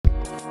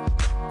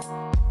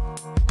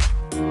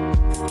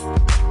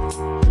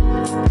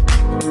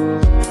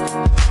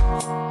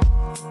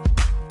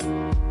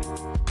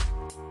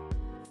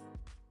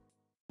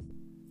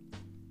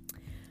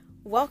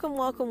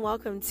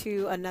Welcome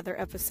to another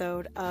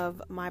episode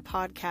of my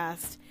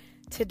podcast.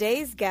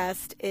 Today's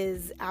guest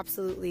is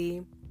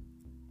absolutely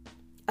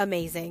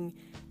amazing,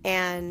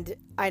 and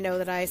I know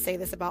that I say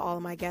this about all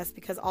of my guests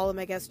because all of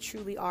my guests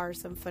truly are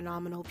some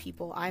phenomenal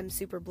people. I'm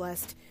super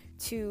blessed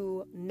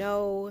to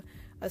know,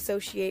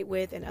 associate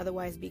with, and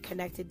otherwise be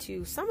connected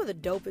to some of the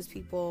dopest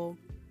people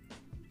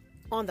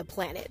on the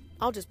planet.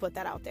 I'll just put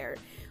that out there.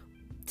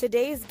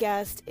 Today's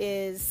guest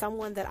is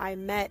someone that I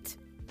met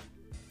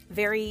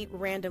very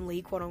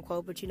randomly, quote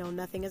unquote, but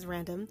nothing is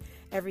random.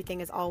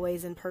 Everything is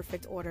always in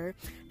perfect order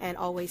and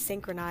always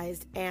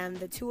synchronized. And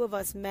the two of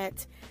us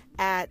met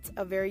at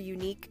a very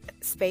unique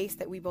space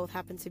that we both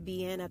happened to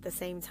be in at the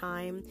same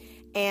time.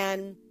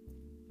 And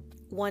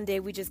one day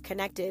we just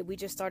connected. We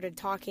just started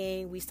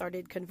talking, we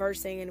started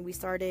conversing, and we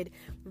started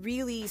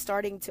really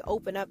starting to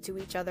open up to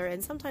each other.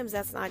 And sometimes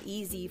that's not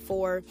easy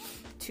for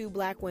two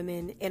Black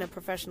women in a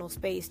professional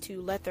space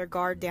to let their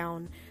guard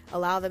down,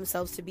 allow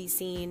themselves to be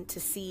seen, to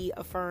see,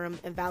 affirm,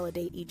 and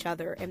validate each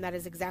other. And that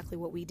is exactly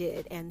what we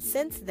did. And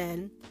since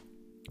then,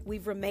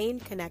 we've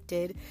remained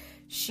connected.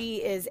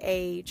 She is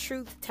a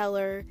truth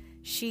teller.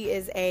 She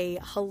is a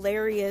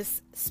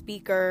hilarious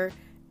speaker,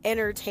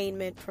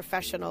 entertainment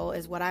professional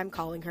is what I'm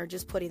calling her,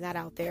 just putting that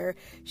out there.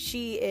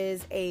 She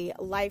is a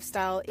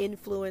lifestyle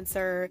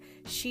influencer.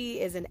 She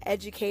is an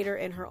educator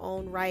in her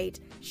own right.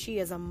 She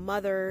is a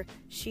mother.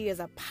 She is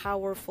a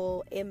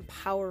powerful,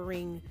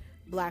 empowering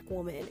Black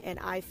woman, and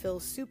I feel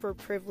super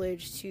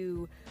privileged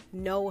to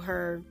know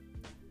her,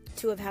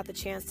 to have had the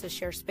chance to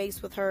share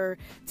space with her,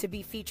 to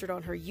be featured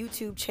on her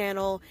YouTube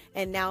channel,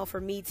 and now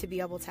for me to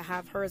be able to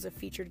have her as a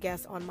featured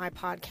guest on my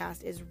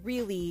podcast is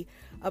really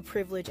a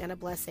privilege and a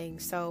blessing.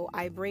 So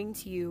I bring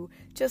to you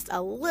just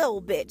a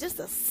little bit, just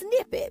a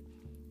snippet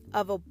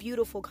of a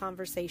beautiful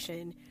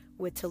conversation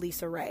with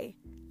Talisa Ray.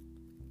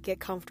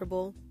 Get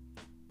comfortable,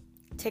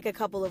 take a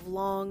couple of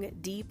long,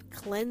 deep,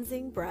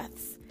 cleansing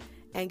breaths,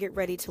 and get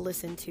ready to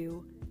listen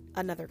to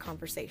another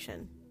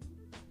conversation.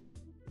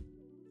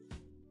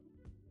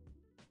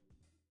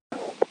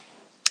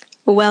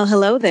 Well,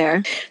 hello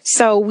there.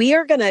 So we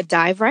are going to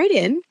dive right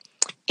in,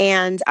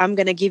 and I'm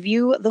going to give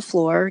you the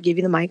floor, give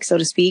you the mic, so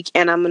to speak,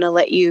 and I'm going to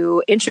let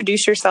you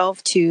introduce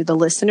yourself to the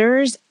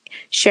listeners,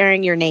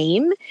 sharing your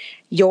name,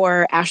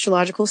 your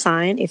astrological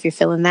sign, if you're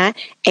feeling that,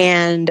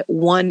 and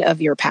one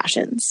of your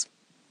passions.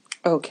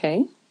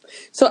 Okay.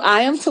 So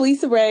I am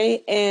Talisa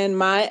Ray, and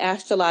my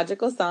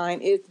astrological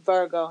sign is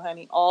Virgo,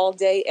 honey. All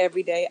day,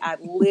 every day, I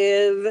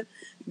live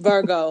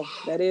Virgo.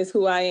 That is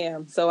who I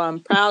am. So I'm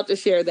proud to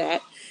share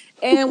that.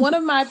 And one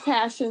of my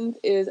passions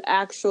is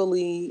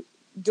actually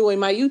doing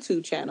my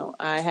YouTube channel.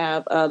 I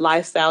have a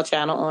lifestyle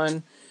channel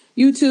on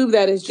YouTube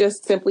that is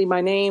just simply my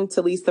name,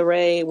 Talisa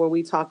Ray, where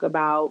we talk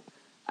about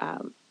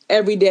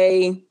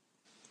everyday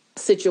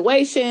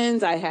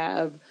situations. I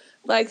have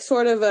like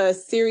sort of a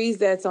series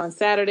that's on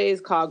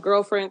Saturdays called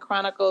Girlfriend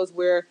Chronicles,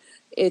 where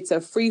it's a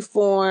free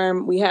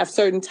form. We have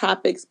certain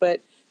topics,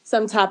 but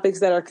some topics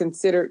that are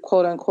considered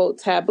quote unquote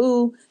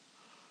taboo,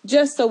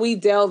 just so we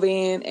delve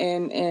in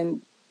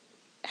and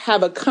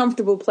have a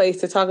comfortable place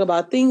to talk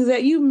about things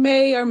that you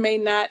may or may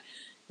not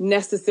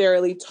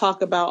necessarily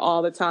talk about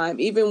all the time,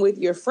 even with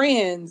your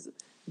friends,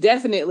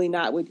 definitely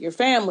not with your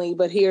family.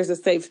 But here's a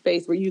safe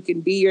space where you can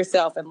be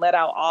yourself and let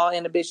out all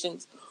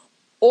inhibitions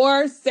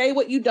or say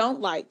what you don't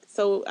like.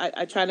 So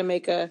I try to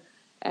make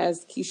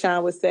as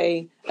Keyshawn would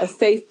say, a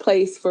safe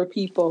place for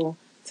people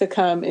to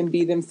come and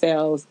be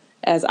themselves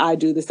as I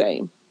do the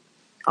same.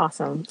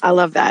 Awesome. I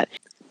love that.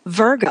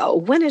 Virgo,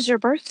 when is your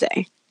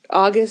birthday?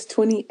 August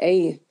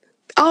 28th.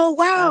 Oh,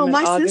 wow.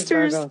 My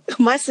sister's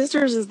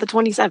is the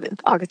 27th,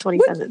 August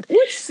 27th.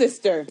 Which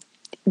sister?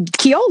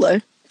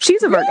 Keola.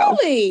 She's a Virgo.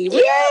 Really?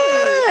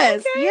 Yes.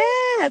 Okay.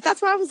 Yes.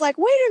 That's why I was like,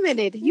 wait a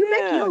minute. You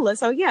met Keola.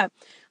 So yeah,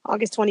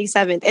 August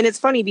 27th. And it's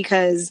funny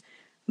because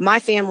my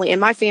family,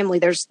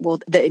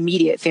 the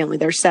immediate family,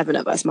 there's 7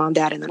 of us, mom,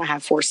 dad, and then I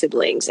have 4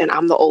 siblings, and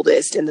I'm the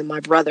oldest. And then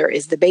my brother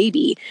is the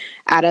baby.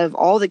 Out of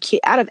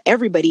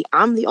everybody,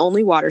 I'm the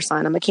only water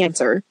sign. I'm a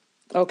Cancer.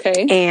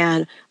 Okay.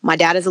 And my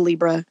dad is a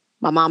Libra.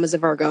 My mom is a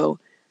Virgo.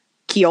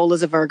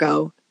 Keola's a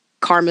Virgo.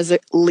 Karma's a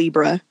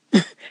Libra.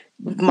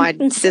 My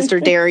sister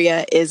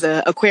Daria is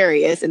a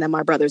Aquarius, and then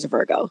my brother's a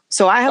Virgo.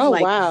 So I have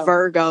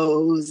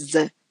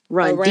Virgos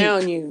run around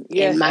deep you.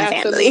 Yes, in my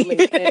absolutely.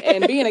 family.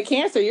 and being a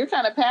Cancer, you're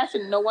kind of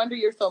passionate. No wonder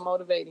you're so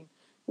motivating.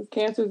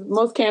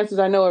 Most Cancers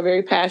I know are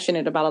very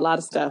passionate about a lot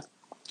of stuff.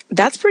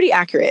 That's pretty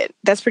accurate.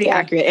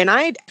 Accurate. And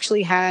I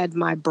actually had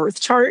my birth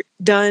chart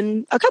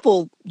done a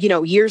couple,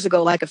 years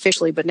ago, like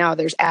officially, but now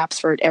there's apps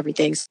for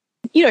everything. So,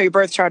 your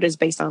birth chart is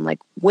based on like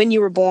when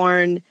you were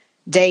born,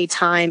 day,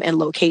 time, and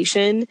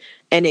location.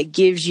 And it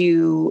gives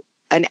you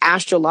an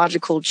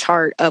astrological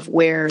chart of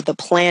where the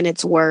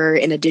planets were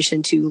in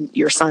addition to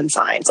your sun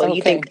sign. So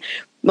you think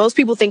most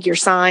people think your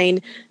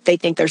sign, they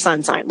think their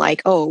sun sign,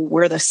 like, oh,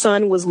 where the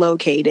sun was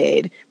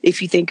located.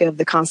 If you think of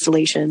the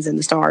constellations and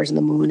the stars and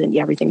the moon and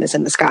everything that's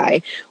in the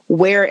sky,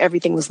 where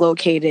everything was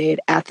located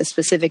at the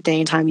specific day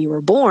and time you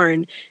were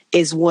born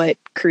is what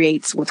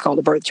creates what's called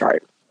a birth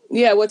chart.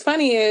 Yeah, what's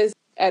funny is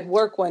at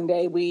work one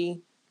day,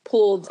 we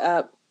pulled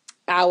up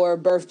our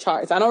birth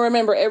charts. I don't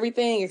remember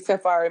everything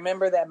except for I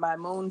remember that my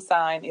moon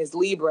sign is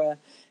Libra.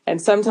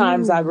 And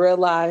sometimes I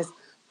realize,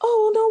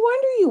 oh, no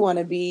wonder you want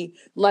to be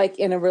like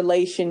in a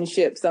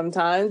relationship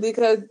sometimes,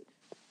 because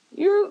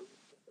you're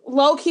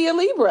low key a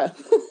Libra.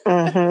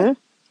 And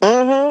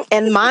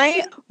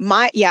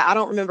yeah, I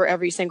don't remember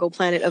every single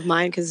planet of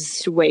mine because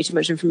it's way too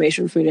much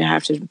information for me to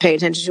have to pay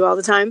attention to all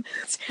the time.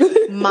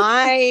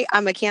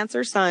 I'm a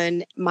Cancer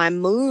sun. My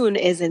moon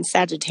is in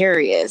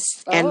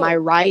Sagittarius and my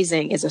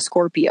rising is a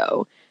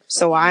Scorpio.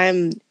 So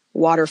I'm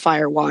water,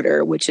 fire,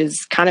 water, which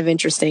is kind of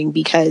interesting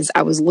because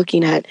I was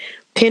looking at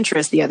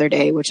Pinterest the other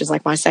day, which is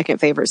like my second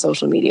favorite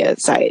social media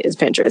site is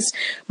Pinterest.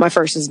 My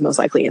first is most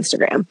likely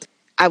Instagram.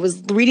 I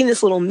was reading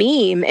this little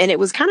meme and it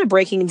was kind of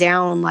breaking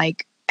down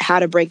like how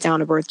to break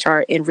down a birth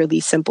chart in really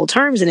simple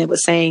terms. And it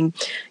was saying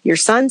your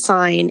sun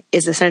sign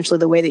is essentially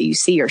the way that you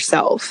see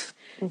yourself.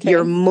 Okay.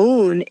 Your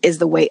moon is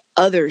the way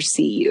others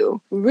see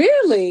you.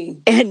 Really?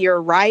 And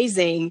your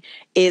rising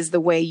is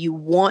the way you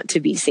want to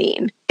be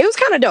seen. It was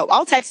kind of dope.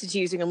 I'll text it to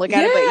you so you can look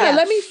at it. But yeah,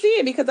 let me see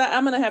it because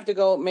I'm going to have to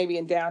go maybe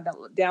and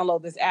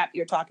download this app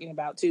you're talking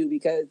about too,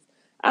 because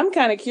I'm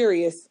kind of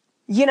curious.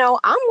 You know,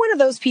 I'm one of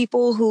those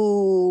people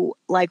who,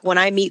 like, when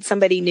I meet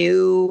somebody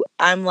new,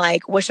 I'm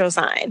like, what's your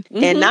sign?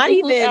 And not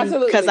even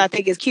because I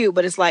think it's cute,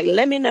 but it's like,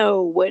 let me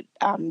know what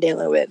I'm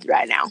dealing with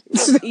right now.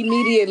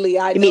 Immediately.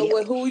 I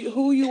know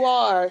who you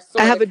are.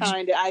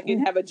 I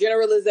can have a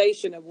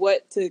generalization of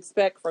what to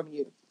expect from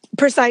you.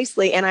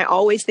 Precisely. And I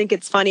always think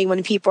it's funny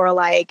when people are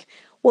like,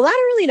 well, I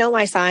don't really know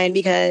my sign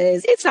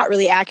because it's not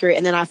really accurate.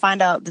 And then I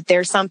find out that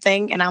there's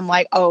something and I'm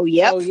like, oh,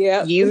 yep.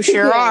 You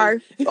sure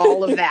are.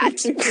 All of that.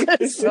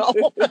 So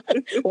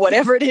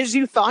whatever it is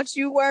you thought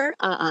you were,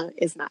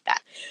 it's not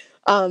that.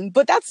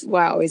 But that's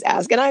why I always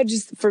ask. And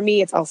for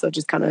me, it's also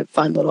just kind of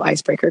fun little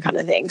icebreaker kind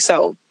of thing.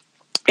 So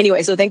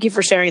anyway, so thank you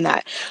for sharing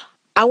that.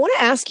 I want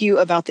to ask you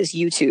about this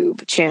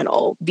YouTube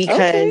channel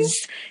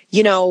because,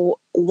 you know,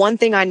 one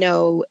thing I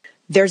know,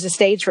 there's a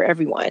stage for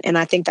everyone. And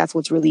I think that's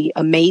what's really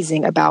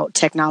amazing about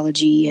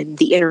technology and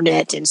the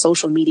internet and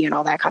social media and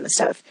all that kind of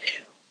stuff.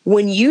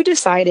 When you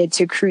decided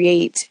to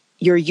create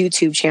your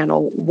YouTube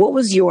channel, what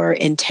was your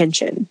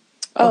intention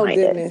behind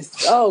it?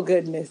 Oh,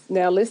 goodness.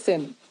 Now,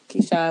 listen,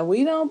 Keyshawn,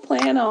 we don't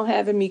plan on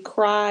having me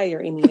cry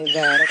or any of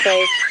that,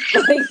 okay?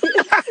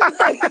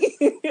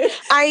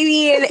 I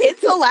mean,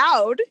 it's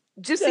allowed.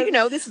 Just so you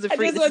know, this is a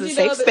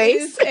safe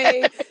space.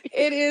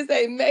 It is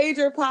a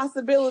major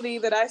possibility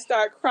that I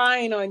start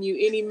crying on you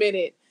any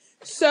minute.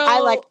 So I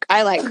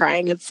like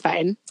crying. It's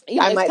fine.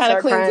 Yeah, I might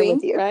start crying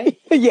with you, right?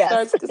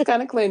 Yeah, it's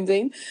kind of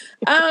cleansing.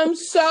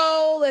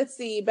 So let's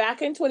see.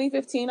 Back in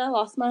 2015, I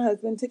lost my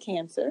husband to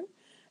cancer.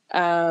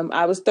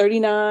 I was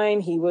 39.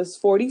 He was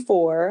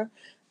 44.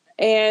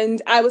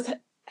 And I was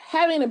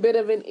having a bit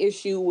of an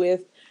issue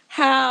with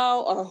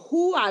how or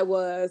who I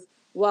was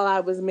while I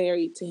was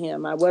married to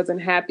him. I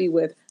wasn't happy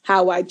with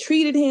how I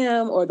treated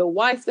him or the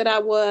wife that I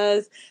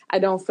was. I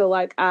don't feel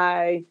like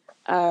I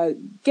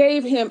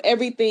gave him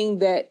everything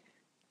that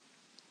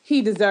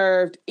he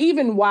deserved,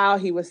 even while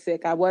he was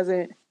sick. I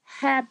wasn't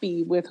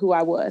happy with who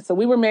I was. So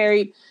we were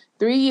married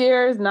 3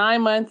 years,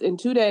 9 months, and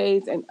 2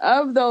 days. And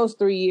of those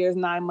 3 years,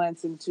 9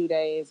 months, and 2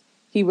 days,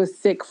 he was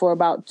sick for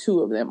about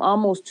 2 of them.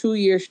 Almost 2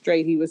 years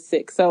straight, he was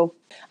sick. So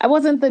I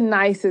wasn't the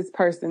nicest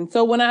person.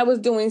 So when I was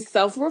doing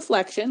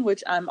self-reflection,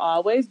 which I'm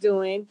always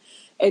doing,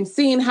 and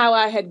seeing how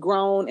I had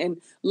grown and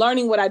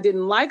learning what I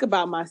didn't like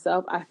about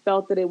myself, I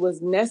felt that it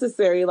was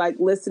necessary, like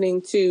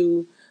listening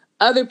to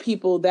other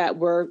people that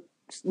were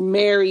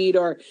married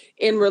or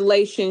in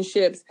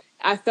relationships.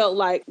 I felt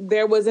like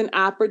there was an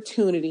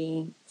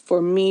opportunity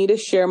for me to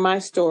share my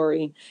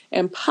story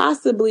and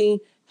possibly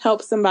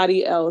help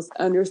somebody else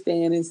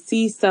understand and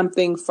see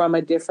something from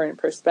a different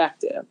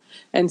perspective.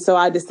 And so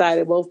I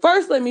decided, well,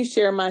 first, let me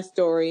share my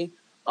story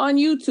on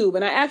YouTube.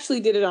 And I actually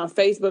did it on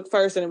Facebook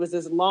first. And it was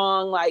this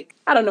long,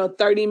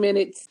 30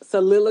 minutes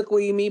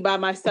soliloquy, me by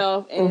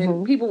myself.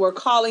 And people were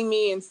calling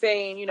me and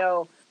saying, you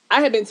know, I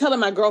had been telling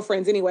my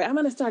girlfriends anyway, I'm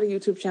going to start a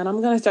YouTube channel. I'm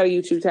going to start a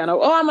YouTube channel.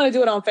 Oh, I'm going to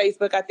do it on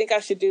Facebook. I think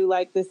I should do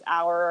like this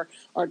hour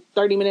or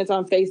 30 minutes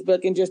on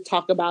Facebook and just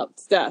talk about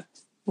stuff.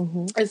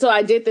 And so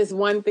I did this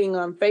one thing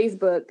on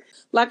Facebook,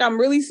 like I'm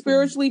really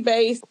spiritually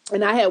based.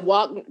 And I had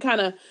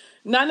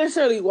not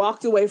necessarily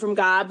walked away from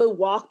God, but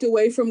walked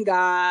away from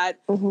God.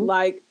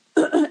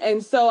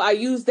 And so I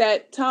used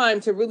that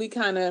time to really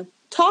kind of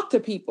talk to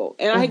people.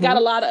 And I got a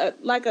lot of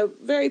a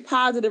very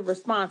positive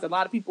response. A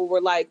lot of people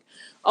were like,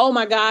 oh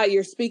my God,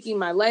 you're speaking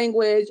my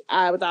language.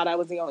 I thought I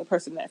was the only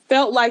person that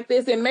felt like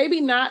this. And maybe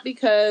not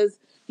because,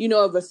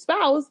 of a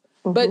spouse,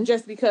 but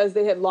just because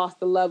they had lost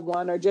a loved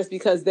one or just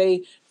because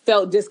they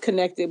felt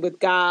disconnected with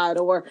God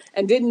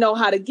and didn't know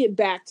how to get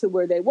back to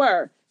where they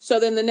were. So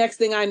then the next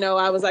thing I know,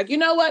 I was like, you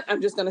know what?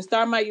 I'm just going to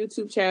start my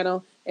YouTube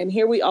channel. And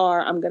here we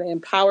are. I'm going to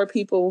empower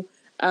people.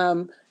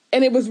 And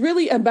it was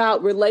really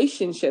about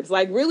relationships,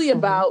 like really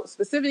about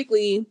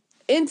specifically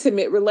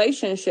intimate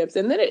relationships.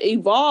 And then it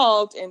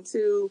evolved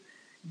into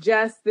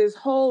just this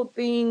whole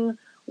thing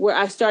where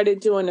I started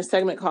doing a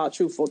segment called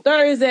Truthful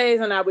Thursdays,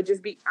 and I would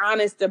just be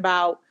honest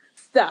about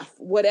stuff.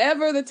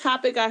 Whatever the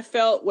topic I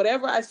felt,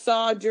 whatever I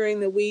saw during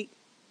the week,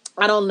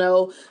 I don't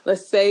know,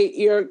 let's say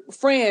your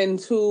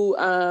friends who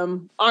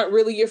aren't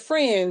really your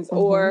friends,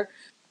 or,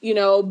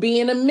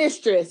 being a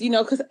mistress,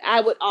 because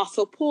I would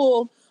also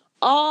pull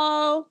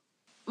all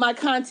my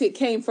content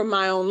came from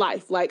my own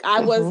life. Like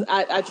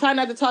I try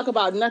not to talk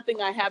about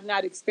nothing I have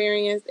not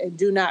experienced and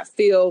do not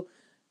feel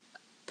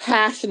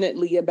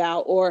passionately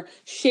about, or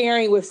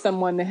sharing with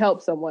someone to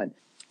help someone.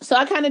 So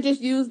I kind of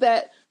just use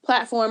that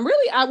platform.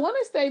 Really, I want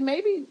to say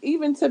maybe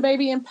even to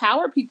maybe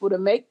empower people to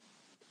make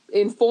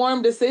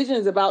informed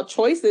decisions about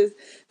choices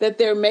that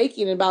they're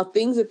making, about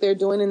things that they're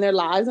doing in their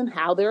lives and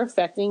how they're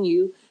affecting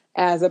you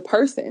as a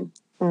person.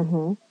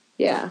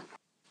 Yeah.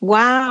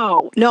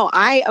 Wow. No,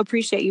 I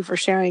appreciate you for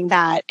sharing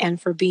that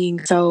and for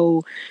being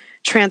so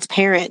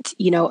transparent,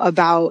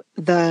 about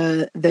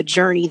the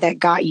journey that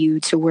got you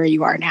to where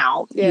you are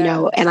now,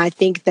 and I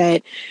think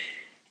that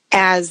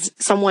as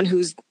someone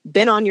who's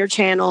been on your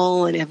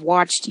channel and have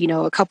watched,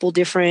 a couple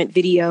different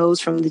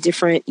videos from the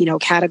different,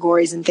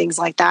 categories and things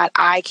like that,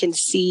 I can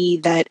see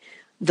that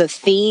the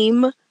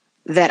theme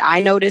that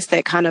I notice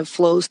that kind of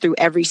flows through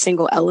every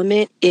single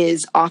element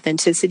is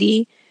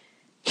authenticity,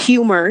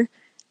 humor,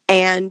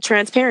 and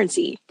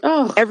transparency.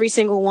 Oh, every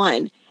single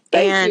one.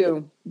 Thank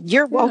you.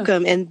 You're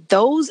welcome. And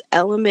those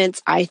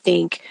elements, I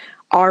think,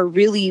 are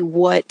really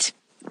what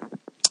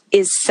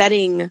is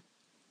setting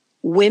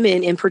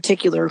women in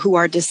particular who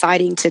are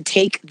deciding to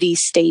take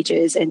these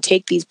stages and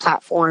take these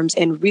platforms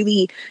and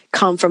really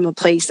come from a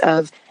place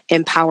of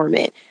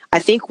empowerment. I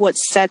think what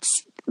sets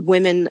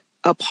women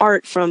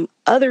apart from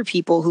other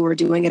people who are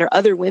doing it, or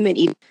other women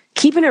even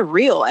keeping it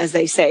real, as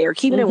they say, or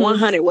keeping it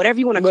 100, whatever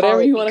you want to call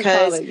it,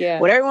 because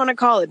whatever you want to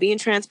call it, being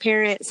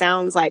transparent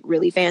sounds like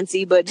really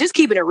fancy, but just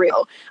keeping it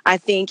real, I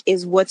think,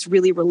 is what's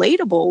really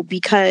relatable,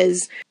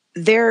 because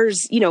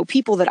there's,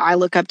 people that I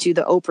look up to,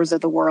 the Oprahs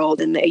of the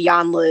world and the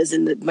Iyanlas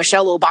and the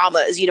Michelle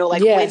Obamas,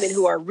 women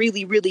who are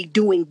really, really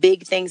doing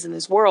big things in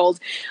this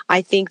world.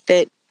 I think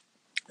that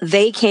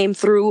they came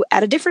through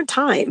at a different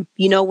time,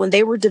 when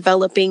they were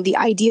developing. The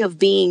idea of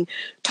being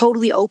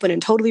totally open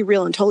and totally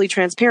real and totally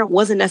transparent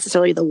wasn't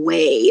necessarily the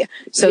way,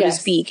 so to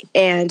speak.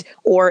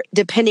 Or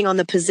depending on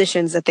the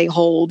positions that they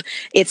hold,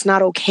 it's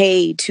not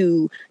okay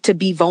to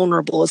be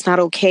vulnerable. It's not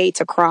okay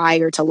to cry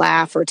or to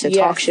laugh or to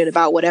talk shit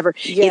about whatever.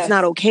 It's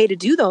not okay to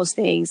do those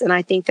things. And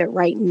I think that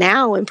right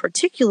now in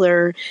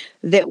particular,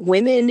 that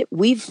women,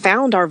 we've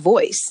found our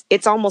voice.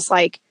 It's almost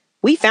like,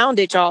 we found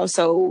it, y'all,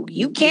 so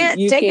you can't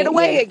take it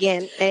away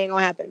again. It ain't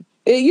gonna happen.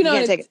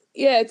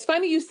 It's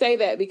funny you say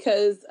that,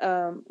 because,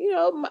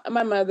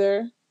 my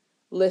mother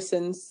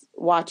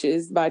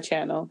watches my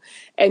channel,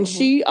 and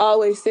she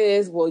always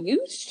says, well,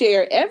 you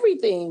share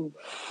everything.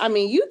 I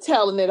mean, you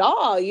telling it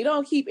all. You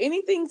don't keep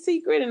anything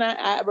secret. And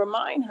I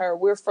remind her,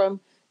 we're from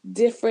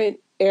different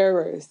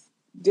eras,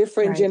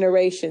 different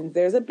generations.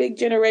 There's a big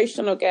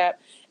generational gap.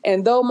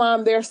 And though,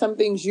 Mom, there are some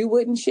things you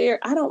wouldn't share,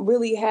 I don't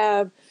really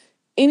have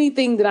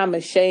anything that I'm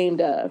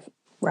ashamed of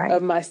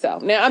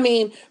myself. Now, I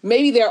mean,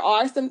 maybe there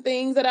are some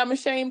things that I'm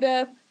ashamed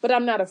of, but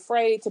I'm not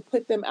afraid to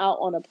put them out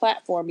on a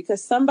platform,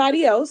 because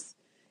somebody else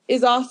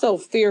is also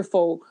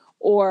fearful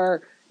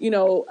or,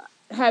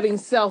 having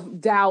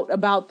self-doubt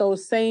about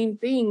those same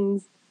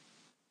things.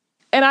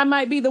 And I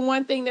might be the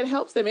one thing that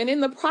helps them. And in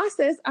the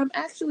process, I'm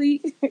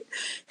actually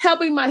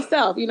helping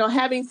myself,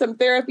 having some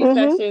therapy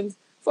sessions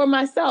for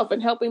myself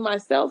and helping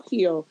myself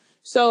heal.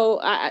 So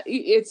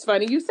it's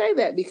funny you say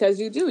that, because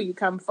we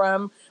come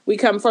from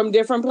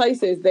different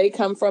places. They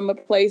come from a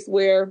place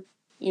where,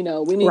 we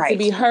need to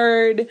be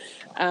heard.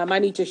 I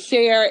need to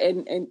share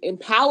and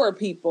empower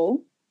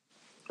people,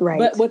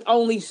 but with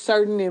only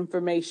certain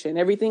information.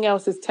 Everything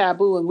else is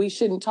taboo, and we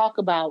shouldn't talk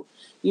about,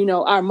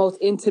 our most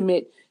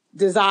intimate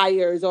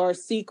desires or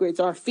secrets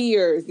or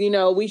fears.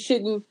 We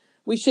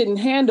shouldn't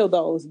handle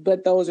those,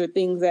 but those are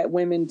things that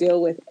women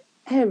deal with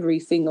every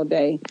single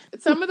day.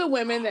 Some of the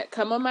women that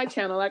come on my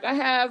channel, like I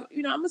have,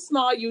 I'm a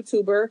small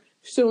YouTuber,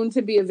 soon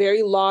to be a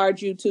very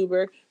large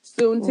YouTuber,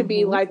 soon to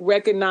be like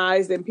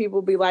recognized, and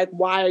people be like,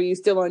 why are you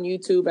still on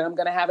YouTube? And I'm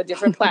going to have a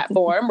different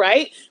platform,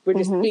 right? We're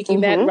just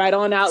speaking that right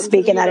on out.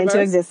 Speaking that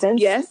into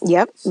existence. Yes.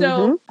 Yep.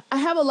 So I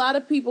have a lot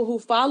of people who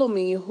follow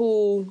me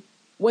who,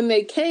 when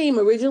they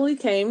originally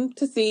came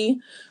to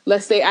see,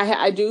 let's say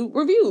I do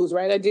reviews,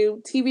 right? I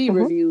do TV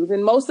reviews,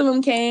 and most of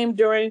them came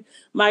during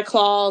my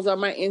Claws or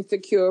my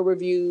Insecure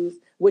reviews,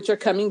 which are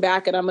coming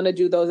back, and I'm going to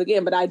do those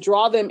again. But I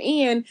draw them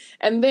in,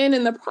 and then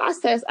in the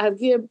process, I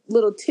give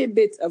little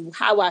tidbits of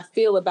how I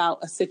feel about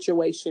a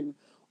situation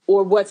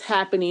or what's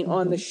happening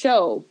on the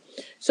show.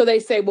 So they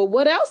say, well,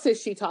 what else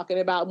is she talking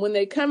about? When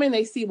they come in,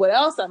 they see what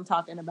else I'm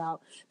talking about.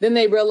 Then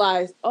they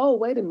realize, oh,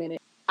 wait a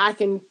minute, I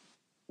can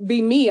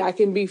be me. I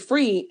can be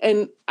free.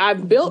 And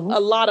I've built a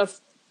lot of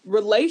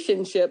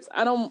relationships.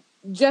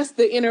 Just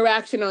the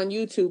interaction on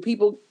YouTube,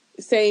 people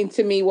saying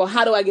to me, well,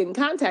 how do I get in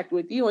contact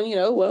with you?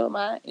 And, well,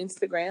 my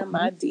Instagram,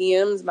 my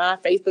DMs, my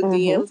Facebook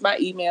DMs, my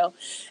email.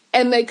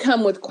 And they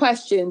come with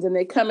questions, and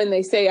they come and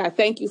they say, I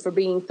thank you for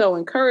being so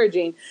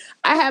encouraging.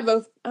 I'm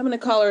going to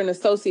call her an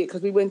associate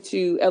because we went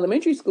to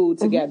elementary school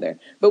together,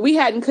 but we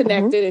hadn't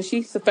connected. And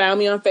she found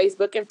me on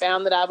Facebook and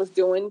found that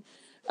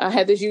I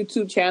had this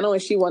YouTube channel,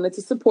 and she wanted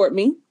to support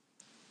me.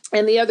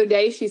 And the other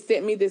day she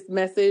sent me this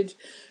message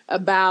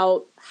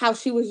about how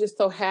she was just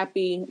so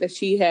happy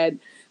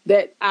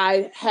that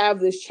I have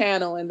this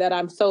channel, and that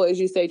I'm so, as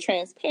you say,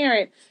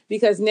 transparent,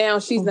 because now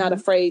she's not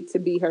afraid to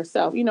be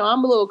herself. I'm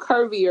a little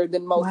curvier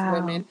than most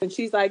women. And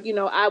she's like,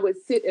 I would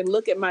sit and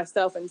look at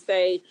myself and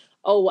say,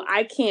 oh, well,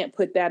 I can't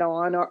put that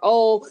on, or,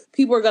 oh,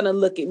 people are going to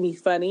look at me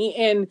funny.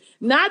 And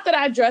not that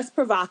I dress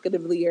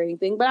provocatively or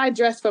anything, but I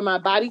dress for my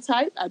body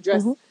type. I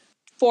dress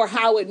for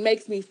how it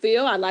makes me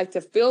feel. I like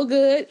to feel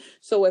good.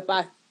 So if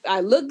I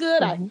look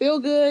good, I feel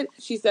good.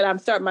 She said,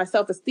 my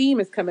self-esteem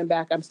is coming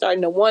back. I'm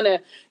starting to want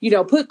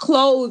to, put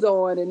clothes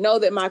on and know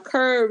that my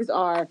curves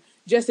are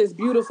just as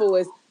beautiful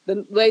as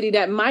the lady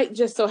that might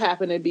just so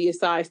happen to be a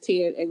size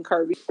 10 and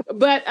curvy.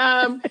 But,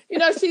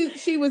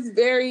 she was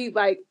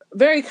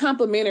very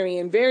complimentary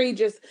and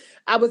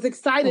I was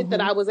excited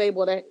that I was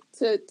able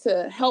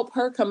to help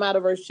her come out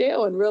of her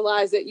shell and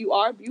realize that you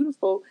are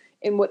beautiful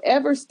in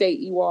whatever state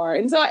you are.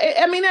 And so,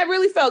 that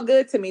really felt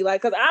good to me,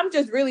 because I'm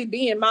just really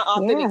being my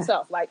authentic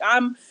self.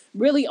 I'm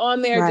really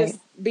on there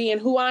just being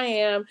who I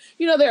am.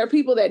 There are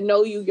people that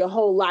know you your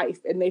whole life,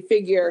 and they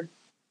figure,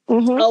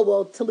 oh,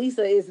 well,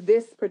 Talisa is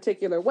this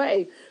particular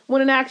way.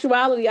 When in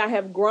actuality, I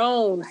have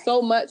grown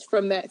so much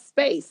from that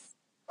space.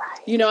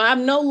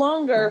 I'm no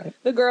longer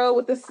the girl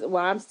with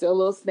I'm still a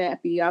little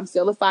snappy. I'm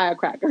still a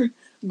firecracker,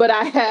 but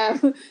I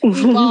have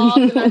evolved,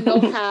 and I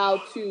know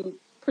how to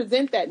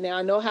present that now.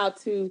 I know how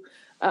to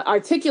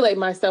articulate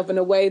myself in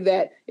a way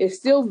that is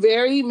still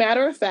very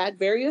matter of fact,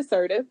 very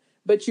assertive,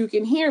 but you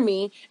can hear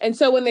me. And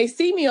so when they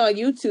see me on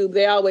YouTube,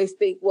 they always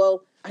think,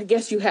 well, I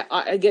guess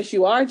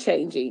you are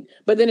changing.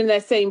 But then in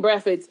that same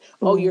breath, it's,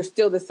 oh, you're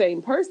still the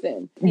same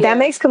person. Yeah. That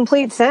makes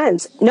complete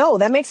sense. No,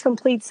 that makes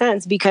complete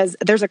sense, because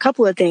there's a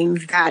couple of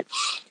things that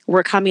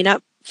were coming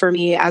up for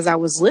me as I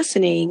was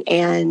listening.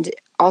 And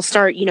I'll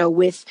start,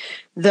 with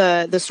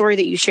the story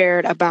that you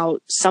shared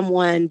about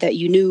someone that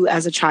you knew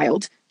as a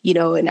child,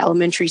 in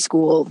elementary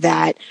school,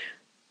 that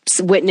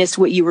witnessed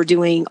what you were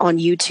doing on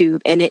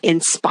YouTube, and it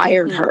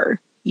inspired her,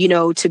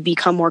 to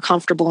become more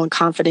comfortable and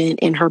confident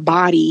in her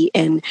body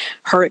and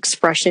her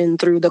expression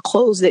through the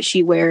clothes that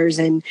she wears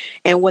and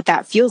what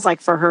that feels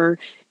like for her.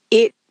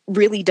 It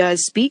really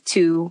does speak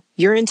to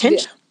your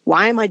intention. Yeah.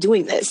 Why am I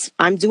doing this?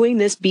 I'm doing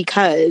this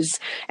because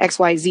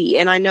XYZ.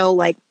 And I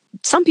know,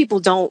 some people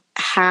don't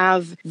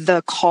have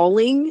the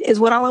calling, is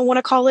what I want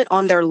to call it,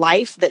 on their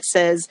life that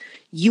says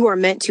you are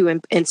meant to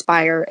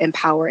inspire,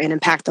 empower, and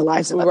impact the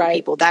lives of other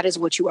people. That is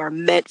what you are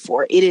meant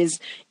for.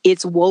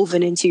 It's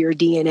woven into your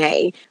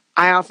DNA.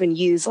 I often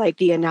use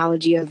the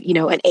analogy of,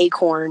 an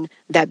acorn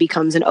that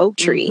becomes an oak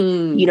tree.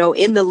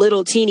 In the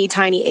little teeny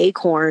tiny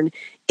acorn,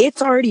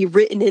 it's already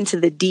written into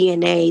the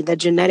DNA, the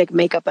genetic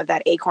makeup of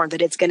that acorn,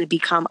 that it's going to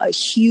become a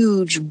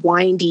huge,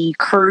 windy,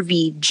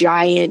 curvy,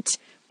 giant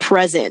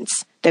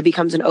presence that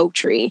becomes an oak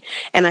tree.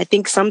 And I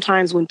think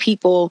sometimes when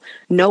people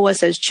know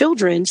us as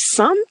children,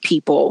 some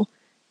people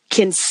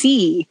can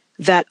see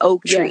that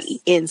oak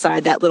tree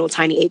inside that little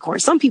tiny acorn.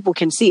 Some people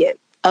can see it,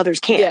 others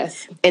can't.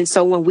 Yes. And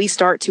so when we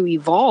start to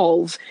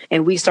evolve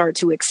and we start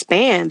to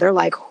expand, they're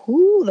like,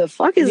 who the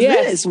fuck is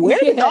this? Where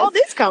did all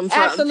this come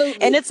from?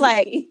 Absolutely. And it's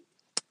like,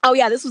 oh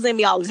yeah, this was in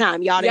me all the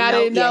time. Y'all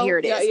didn't know? Yeah, here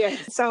it is. Yeah.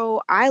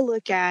 So I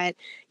look at,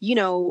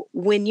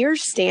 when you're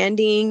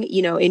standing,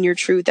 in your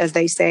truth, as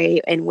they say,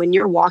 and when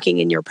you're walking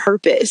in your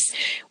purpose,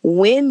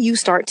 when you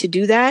start to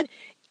do that,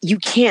 you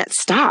can't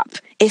stop,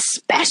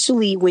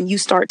 especially when you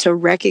start to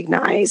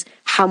recognize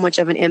how much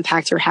of an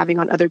impact you're having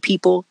on other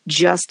people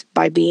just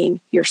by being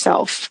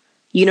yourself.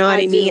 You know what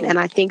I mean? And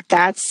I think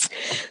that's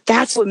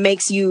what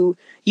makes you,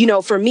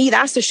 for me,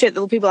 that's the shit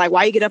that people are like,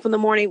 why you get up in the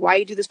morning? Why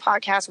you do this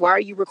podcast? Why are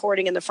you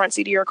recording in the front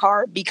seat of your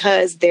car?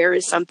 Because there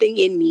is something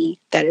in me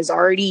that is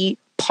already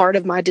part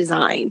of my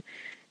design.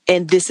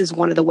 And this is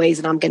one of the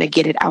ways that I'm going to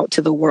get it out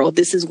to the world.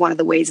 This is one of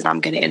the ways that I'm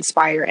going to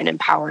inspire and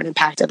empower and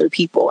impact other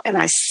people. And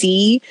I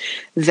see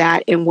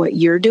that in what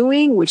you're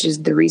doing, which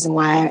is the reason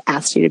why I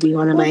asked you to be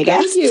one of my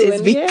guests.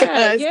 Is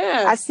because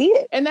I see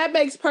it. And that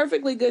makes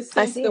perfectly good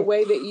sense, the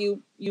way that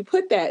you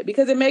put that,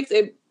 because it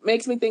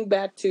makes me think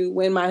back to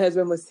when my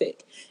husband was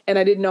sick and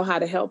I didn't know how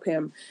to help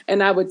him.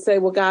 And I would say,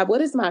 well, God,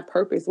 what is my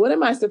purpose? What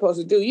am I supposed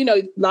to do?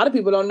 A lot of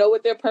people don't know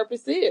what their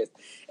purpose is.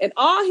 And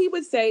all he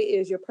would say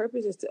is, your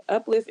purpose is to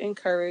uplift,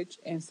 encourage,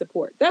 and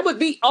support. That would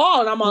be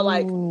all. And I'm all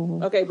like,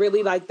 okay,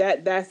 really?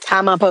 That's how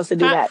am I supposed to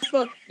do that?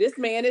 This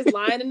man is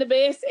lying in the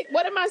bed sick.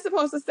 What am I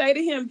supposed to say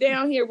to him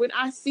down here when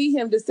I see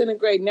him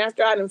disintegrating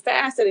after I done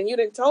fasted and you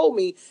done told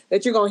me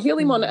that you're going to heal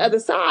him on the other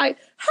side?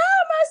 How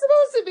am I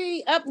supposed to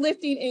be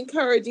uplifting,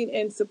 encouraging,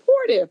 and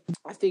supportive?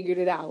 I figured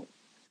it out.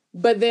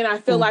 But then I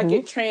feel like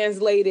it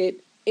translated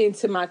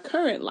into my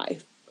current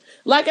life.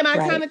 Like, and I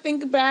Right. kind of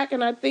think back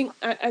and I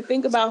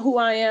think about who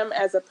I am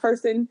as a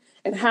person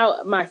and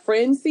how my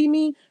friends see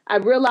me. I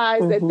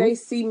realize that they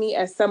see me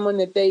as someone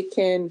that they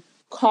can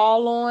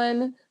call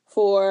on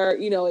for,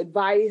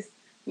 advice,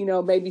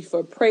 maybe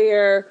for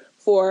prayer,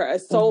 for a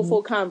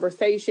soulful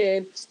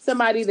conversation,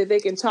 somebody that they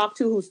can talk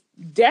to who's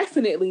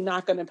definitely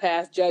not going to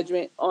pass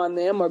judgment on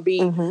them or be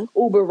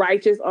uber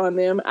righteous on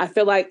them. I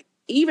feel like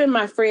even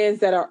my friends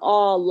that are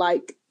all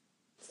like,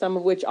 some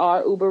of which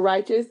are uber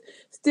righteous,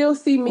 still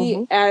see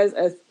me as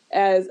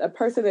a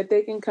person that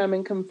they can come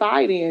and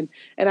confide in.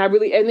 And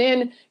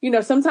then,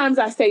 sometimes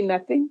I say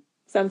nothing.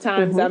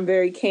 Sometimes I'm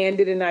very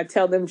candid and I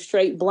tell them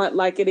straight, blunt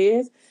like it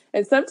is.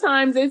 And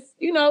sometimes it's,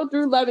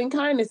 through loving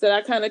kindness that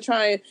I kind of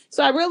try. And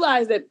so I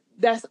realized that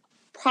that's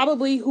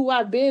probably who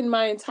I've been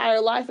my entire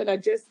life. And I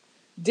just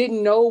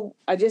didn't know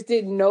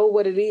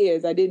what it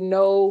is. I didn't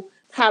know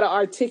how to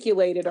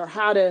articulate it or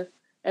how to,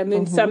 and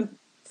then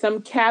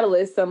some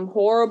catalyst, some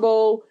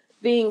horrible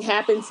thing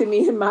happened to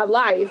me in my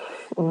life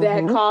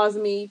that caused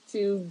me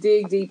to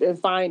dig deep and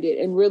find it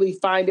and really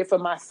find it for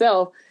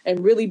myself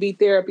and really be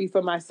therapy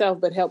for myself,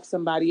 but help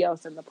somebody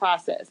else in the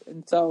process.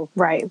 And so,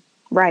 Right.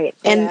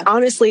 Yeah. And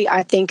honestly,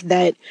 I think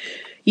that,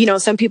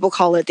 some people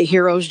call it the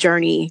hero's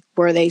journey,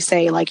 where they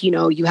say, like,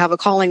 you have a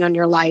calling on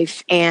your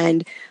life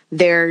and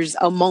there's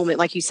a moment,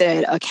 like you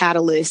said, a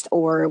catalyst,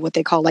 or what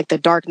they call like the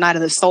dark night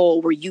of the soul,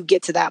 where you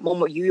get to that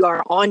moment, you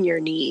are on your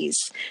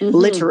knees,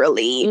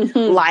 literally,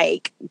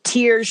 like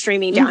tears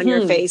streaming down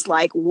your face,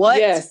 like what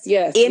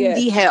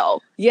the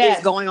hell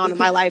is going on in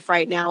my life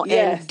right now?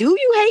 And do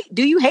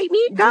you hate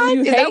me, God?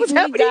 Is that what's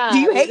happening? Do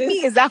you hate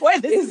me? Is that why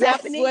this is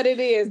happening? What it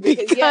is?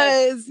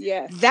 Because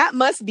that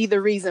must be the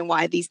reason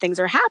why these things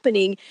are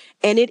happening.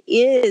 And it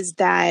is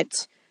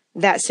that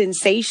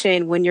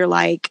sensation when you're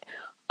like,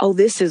 oh,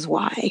 this is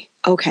why.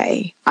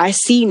 Okay, I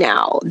see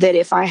now that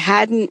if I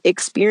hadn't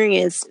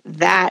experienced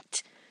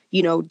that,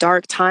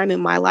 dark time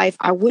in my life,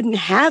 I wouldn't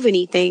have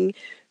anything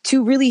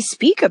to really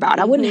speak about.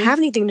 I wouldn't have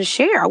anything to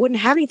share. I wouldn't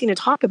have anything to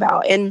talk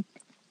about. And,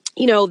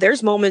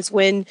 there's moments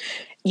when,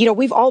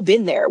 we've all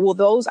been there. Well,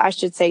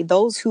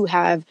 those who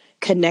have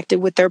connected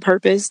with their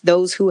purpose,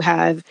 those who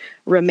have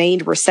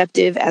remained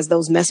receptive as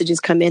those messages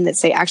come in that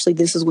say, actually,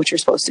 this is what you're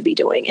supposed to be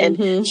doing. And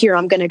here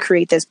I'm going to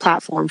create this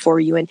platform for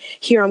you. And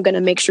here I'm going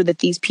to make sure that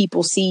these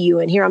people see you.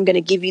 And here I'm going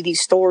to give you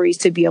these stories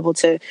to be able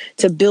to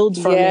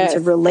build from and to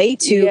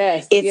relate to.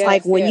 It's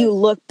like when you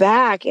look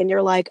back and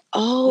you're like,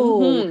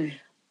 oh,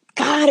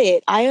 got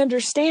it. I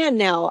understand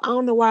now. I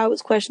don't know why I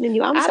was questioning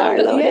you. I'm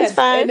sorry, Lord. It's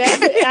fine.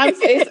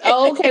 It's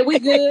okay. We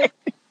good.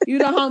 You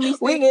the homie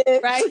still,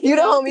 right? You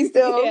the homie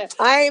still. Yeah.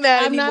 I ain't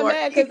mad anymore. I'm not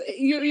mad because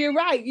you're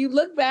right. You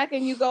look back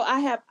and you go,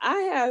 I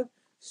have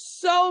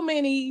so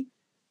many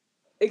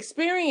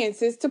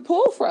experiences to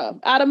pull from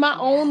out of my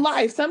own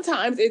life.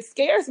 Sometimes it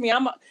scares me.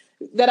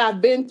 That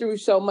I've been through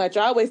so much.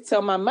 I always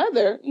tell my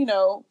mother,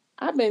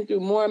 I've been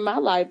through more in my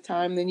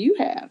lifetime than you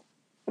have.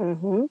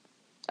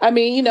 I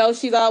mean,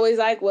 she's always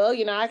like, well,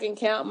 I can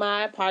count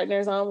my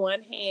partners on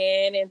one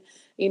hand,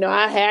 and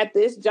I had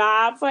this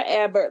job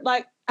forever.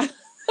 Like,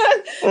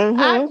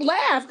 I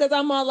laugh because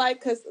I'm all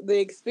like, because the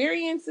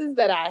experiences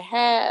that I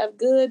have,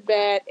 good,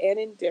 bad, and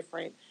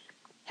indifferent,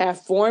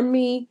 have formed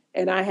me,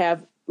 and I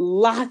have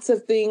lots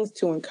of things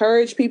to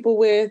encourage people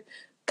with.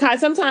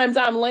 Sometimes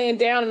I'm laying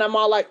down and I'm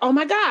all like, oh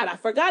my God, I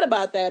forgot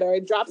about that. Or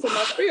it drops in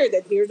my spirit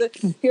that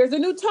here's a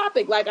new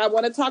topic. Like I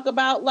want to talk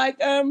about like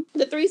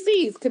the 3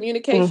 C's,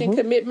 communication,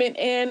 commitment,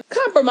 and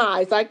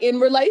compromise, like in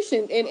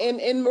relationships.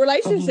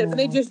 And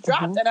it just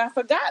dropped. And I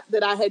forgot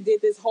that I had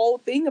did this whole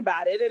thing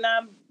about it. And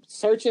I'm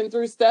searching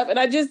through stuff. And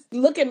I just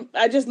look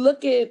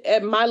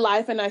at my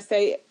life and I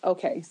say,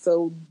 okay,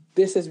 so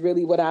this is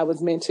really what I was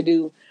meant to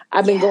do.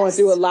 I've been going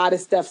through a lot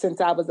of stuff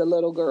since I was a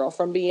little girl,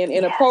 from being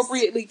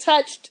inappropriately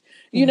touched,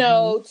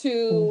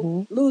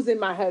 to losing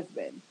my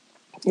husband.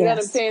 You know what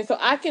I'm saying? So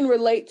I can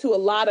relate to a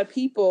lot of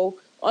people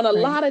on a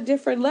lot of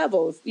different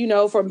levels,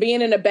 from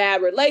being in a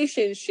bad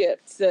relationship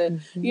to,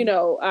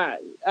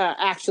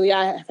 actually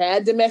I have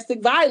had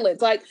domestic violence.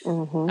 Like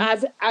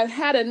I've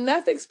had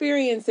enough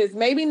experiences,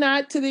 maybe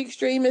not to the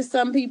extreme as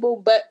some people,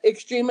 but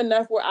extreme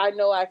enough where I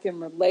know I can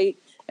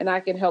relate and I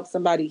can help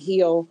somebody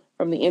heal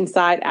from the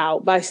inside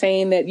out by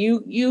saying that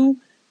you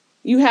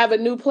have a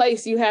new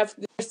place. You have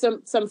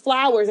some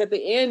flowers at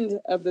the end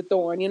of the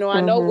thorn.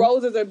 I know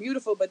roses are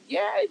beautiful, but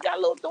it got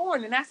a little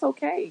thorn, and that's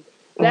okay.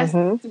 That's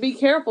to be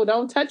careful.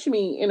 Don't touch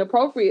me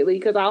inappropriately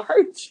because I'll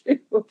hurt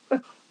you.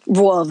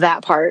 Well,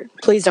 that part.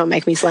 Please don't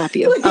make me slap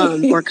you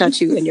or cut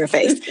you in your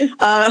face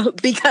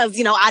because,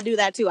 I do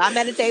that too. I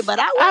meditate, but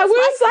I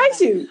will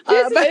slice you.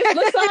 It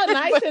looks all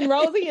nice and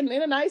rosy and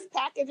in a nice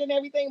package and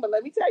everything, but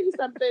let me tell you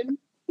something.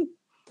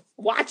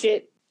 Watch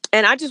it.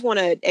 And I just want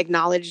to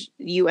acknowledge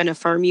you and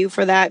affirm you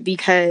for that,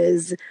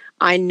 because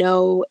I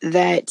know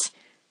that,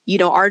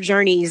 our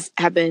journeys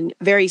have been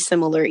very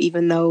similar,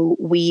 even though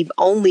we've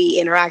only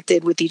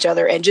interacted with each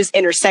other and just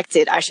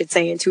intersected, I should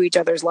say, into each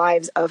other's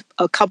lives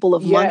a couple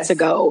of months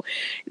ago.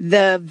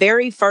 The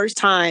very first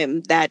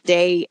time that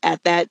day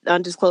at that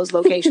undisclosed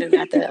location,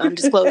 at the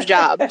undisclosed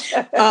job,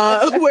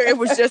 where it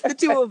was just the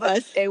two of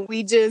us, and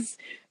we just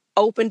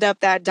opened up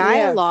that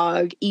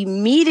dialogue,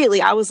 immediately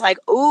I was like,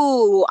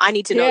 ooh, I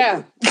need to know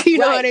you. You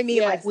know what I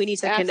mean? Like, we need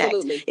to connect.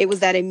 It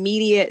was that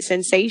immediate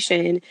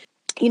sensation.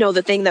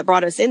 The thing that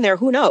brought us in there,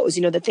 who knows,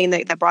 the thing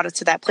that brought us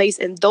to that place.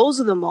 And those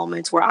are the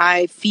moments where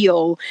I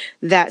feel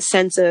that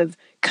sense of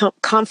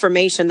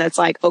confirmation that's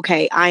like,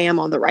 okay, I am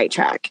on the right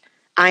track.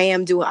 I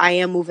am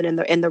moving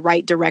in the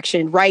right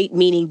direction, right?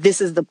 Meaning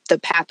this is the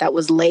path that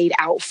was laid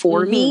out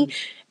for me,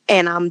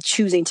 and I'm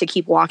choosing to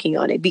keep walking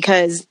on it.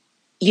 Because,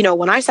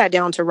 when I sat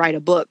down to write a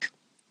book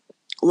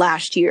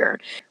last year,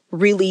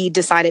 really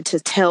decided to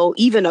tell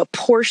even a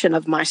portion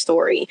of my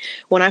story.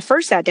 When I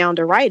first sat down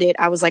to write it,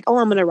 I was like, oh,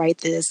 I'm going to write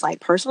this like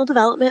personal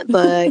development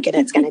book, and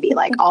it's going to be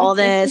like all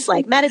this,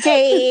 like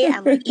meditate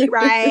and like eat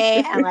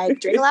right and like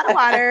drink a lot of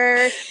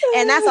water.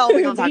 And that's all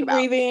we're going to talk about.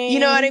 Breathing. You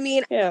know what I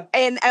mean? Yeah.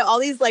 And all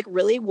these like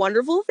really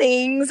wonderful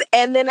things.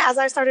 And then as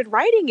I started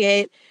writing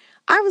it,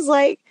 I was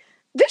like,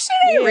 this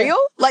shit ain't real.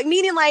 Like,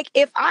 meaning like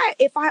if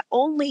I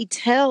only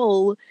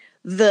tell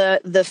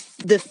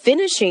the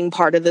finishing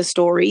part of the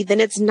story, then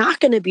it's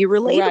not going to be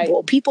relatable.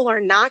 Right. People are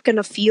not going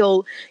to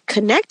feel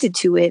connected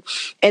to it.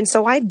 And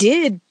so I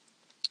did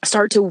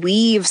start to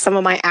weave some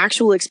of my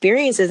actual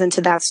experiences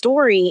into that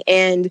story.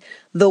 And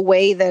the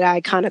way that I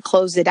kind of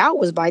closed it out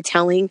was by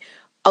telling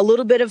a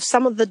little bit of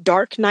some of the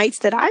dark nights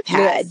that I've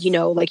had,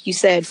 like you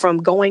said,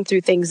 from going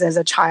through things as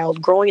a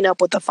child, growing up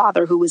with a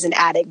father who was an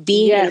addict,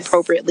 being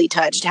inappropriately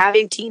touched,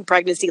 having teen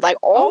pregnancy, like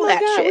all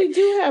that shit. We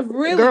do have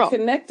really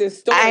connected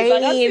stories.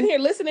 I'm sitting here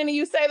listening to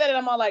you say that, and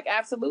I'm all like,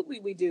 absolutely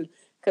we do.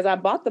 Because I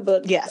bought the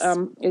book. Yes.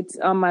 It's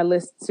on my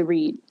list to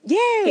read.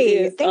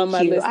 Yay.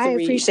 Thank you. I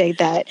appreciate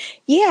that.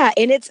 Yeah.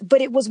 And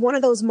but it was one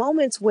of those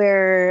moments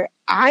where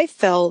I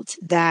felt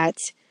that,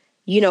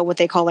 what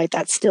they call like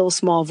that still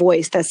small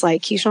voice that's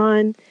like,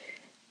 Keyshawn,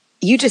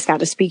 you just got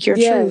to speak your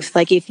truth.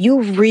 Like, if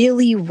you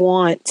really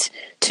want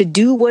to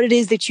do what it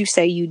is that you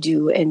say you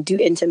do and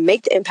to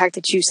make the impact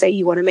that you say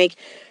you want to make,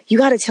 you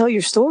got to tell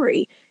your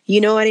story.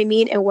 You know what I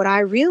mean? And what I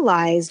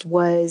realized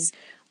was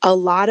a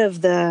lot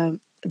of the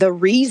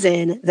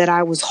reason that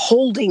I was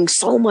holding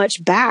so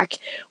much back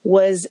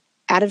was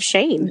out of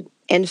shame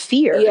and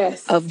fear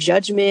of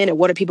judgment, and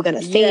what are people going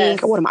to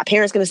think, or what are my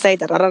parents going to say,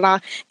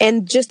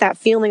 and just that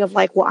feeling of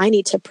like, well, I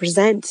need to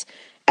present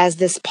as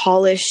this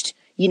polished,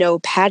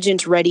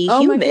 pageant ready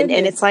human.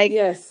 And it's like,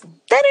 that's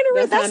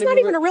not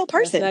even a real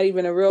person. That's not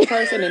even a real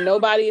person. And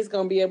nobody is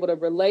going to be able to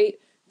relate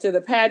to the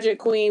pageant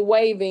queen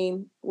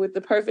waving with the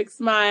perfect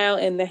smile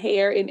and the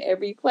hair in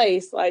every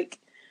place. Like,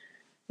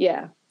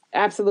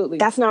 absolutely.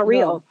 That's not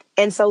real. No.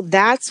 And so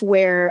that's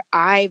where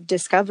I've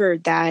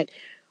discovered that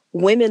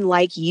women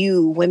like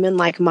you, women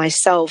like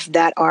myself,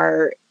 that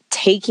are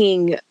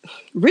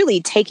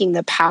really taking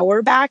the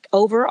power back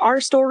over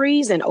our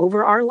stories and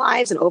over our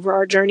lives and over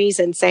our journeys,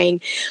 and saying,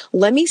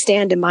 let me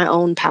stand in my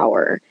own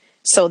power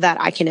so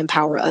that I can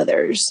empower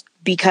others.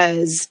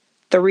 Because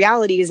the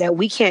reality is that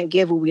we can't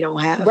give what we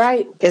don't have.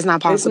 Right. It's not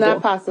possible. It's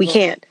not possible.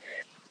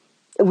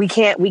 We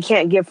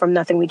can't give from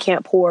nothing. We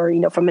can't pour,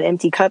 from an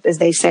empty cup, as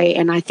they say.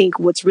 And I think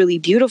what's really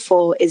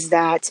beautiful is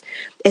that,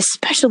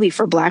 especially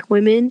for Black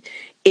women,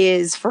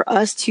 is for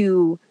us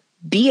to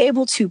be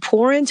able to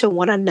pour into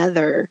one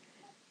another,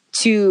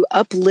 to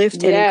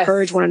uplift and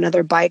encourage one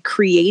another by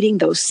creating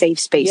those safe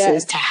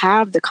spaces, to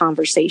have the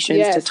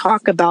conversations, to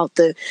talk about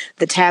the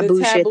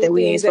taboo shit that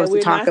we ain't supposed to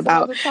talk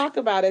about. To talk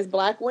about as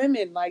Black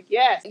women. Like,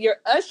 you're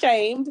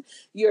ashamed.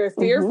 You're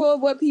fearful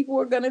of what people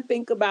are going to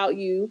think about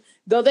you.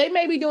 Though they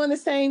may be doing the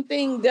same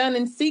thing done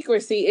in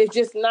secrecy, it's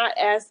just not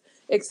as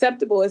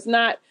acceptable. It's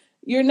not,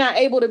 you're not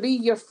able to be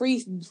your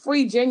free,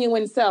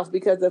 genuine self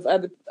because of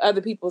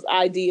other people's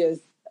ideas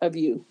of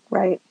you.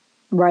 Right.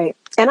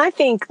 And I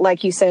think,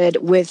 like you said,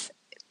 with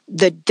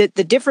the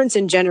difference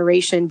in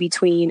generation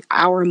between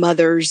our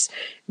mothers,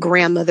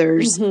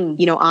 grandmothers,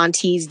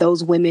 aunties,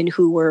 those women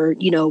who were,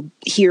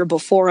 here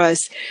before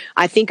us,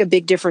 I think a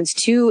big difference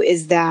too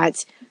is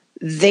that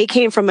they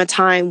came from a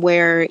time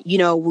where, you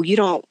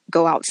don't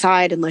go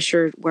outside unless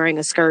you're wearing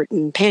a skirt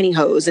and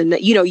pantyhose. And,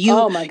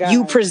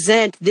 you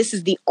present, this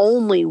is the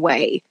only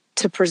way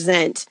to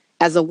present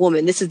as a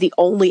woman. This is the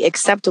only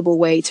acceptable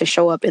way to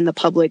show up in the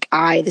public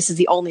eye. This is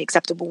the only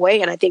acceptable way.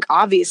 And I think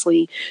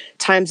obviously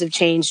times have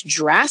changed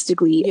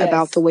drastically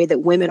about the way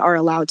that women are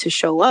allowed to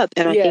show up.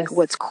 And I think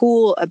what's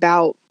cool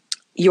about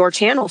your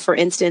channel, for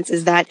instance,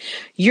 is that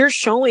you're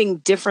showing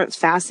different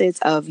facets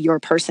of your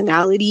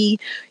personality,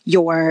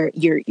 your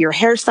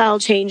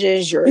hairstyle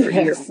changes,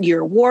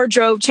 your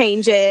wardrobe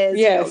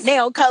changes,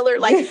 nail color.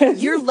 Like,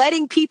 you're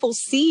letting people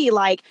see,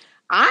 like,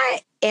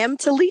 I am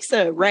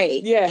Talisa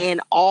Ray,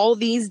 and all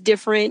these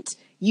different,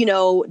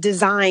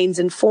 designs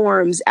and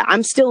forms.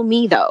 I'm still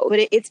me though,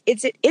 but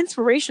it's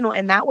inspirational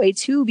in that way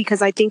too,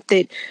 because I think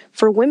that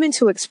for women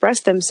to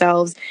express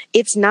themselves,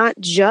 it's not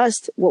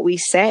just what we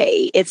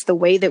say, it's the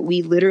way that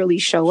we literally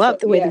show up,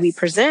 the way that we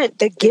present,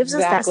 that gives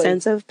us that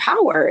sense of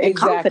power and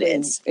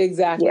confidence.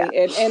 Exactly. Yeah.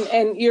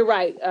 And you're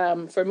right.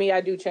 For me, I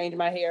do change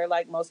my hair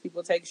like most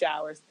people take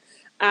showers.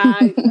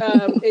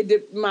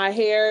 My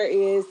hair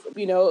is,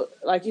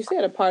 like you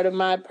said, a part of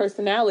my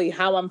personality,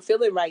 how I'm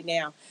feeling right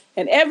now.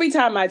 And every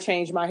time I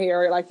change my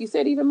hair, like you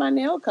said, even my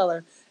nail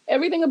color,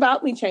 everything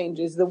about me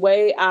changes. The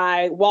way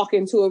I walk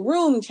into a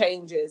room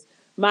changes.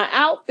 My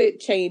outfit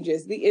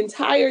changes.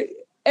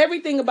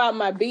 Everything about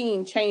my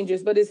being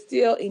changes, but it's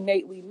still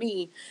innately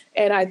me.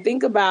 And I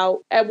think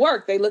about at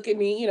work, they look at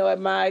me, at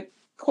my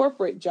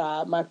corporate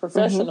job, my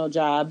professional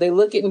job, they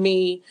look at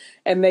me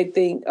and they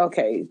think,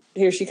 okay,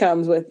 here she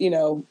comes with,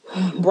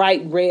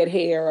 bright red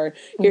hair, or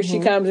here she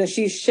comes and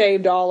she's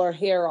shaved all her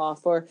hair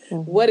off, or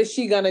what is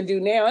she going to do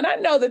now? And I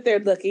know that they're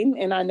looking,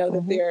 and I know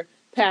that they're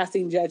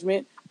passing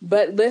judgment,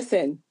 but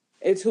listen,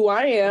 it's who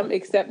I am.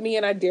 Accept me,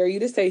 and I dare you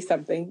to say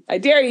something. I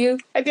dare you.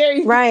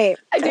 Right.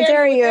 I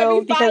dare you.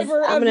 Every because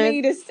fiber of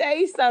me to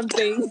say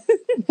something.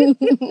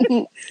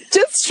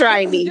 Just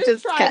try me.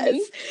 Just try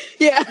me.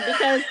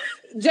 Yeah.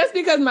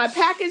 Because my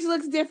package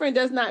looks different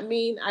does not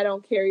mean I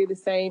don't carry the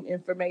same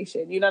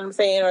information. You know what I'm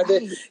saying? Or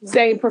the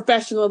same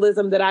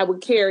professionalism that I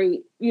would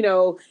carry,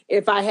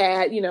 if I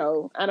had,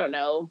 I don't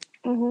know,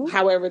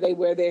 however they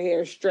wear their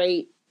hair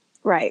straight.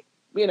 Right.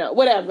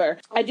 Whatever.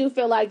 I do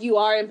feel like you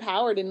are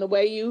empowered in the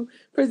way you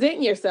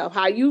present yourself.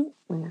 How you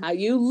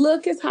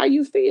look is how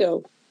you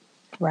feel.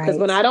 Right.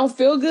 Because when I don't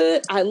feel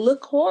good, I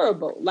look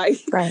horrible. Like,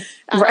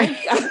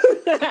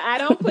 I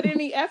don't put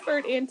any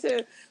effort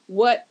into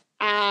what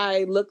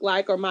I look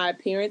like or my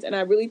appearance. And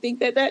I really think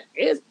that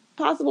is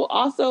possible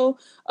also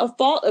a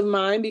fault of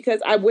mine,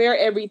 because I wear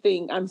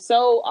everything. I'm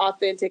so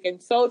authentic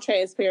and so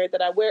transparent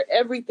that I wear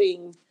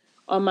everything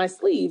on my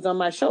sleeves, on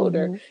my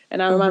shoulder.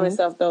 And I remind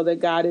myself, though, that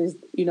God is,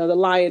 the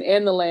lion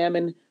and the lamb.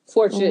 And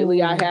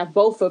fortunately, I have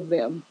both of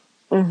them.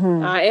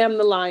 I am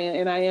the lion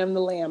and I am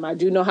the lamb. I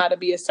do know how to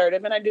be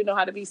assertive and I do know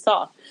how to be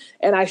soft.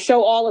 And I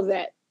show all of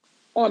that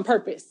on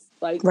purpose.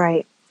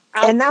 Right.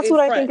 And that's what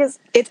I think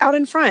it's out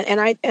in front.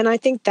 And I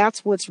think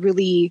that's what's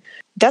really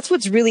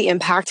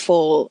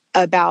impactful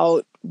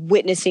about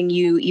witnessing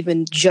you,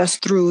 even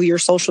just through your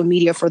social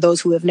media, for those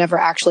who have never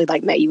actually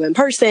met you in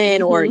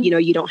person, or,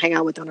 you don't hang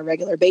out with on a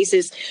regular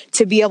basis,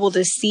 to be able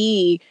to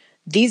see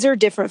these are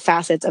different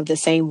facets of the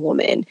same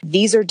woman.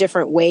 These are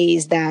different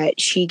ways that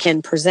she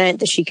can present,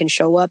 that she can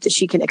show up, that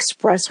she can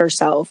express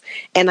herself.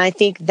 And I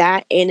think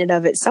that in and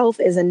of itself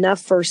is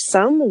enough for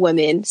some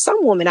woman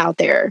out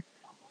there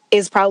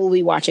is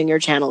probably watching your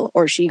channel,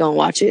 or she gonna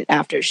watch it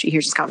after she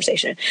hears this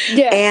conversation.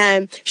 Yeah.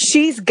 And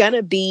she's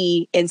gonna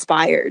be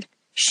inspired.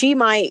 She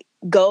might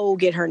go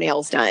get her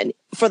nails done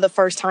for the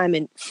first time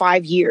in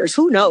 5 years.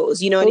 Who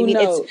knows? You know what I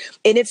mean?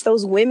 It's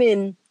those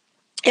women,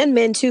 and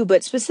men too,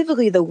 but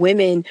specifically the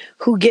women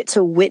who get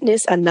to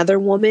witness another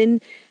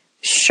woman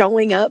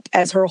showing up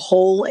as her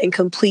whole and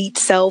complete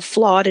self,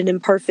 flawed and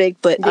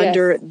imperfect, but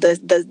under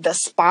the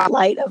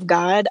spotlight of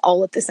God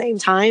all at the same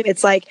time.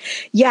 It's like,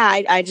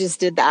 I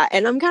just did that.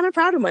 And I'm kind of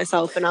proud of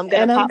myself, and I'm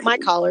going to pop my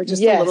collar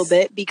just a little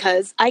bit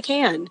because I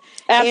can.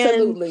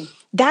 Absolutely. And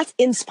that's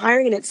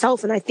inspiring in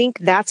itself. And I think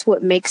that's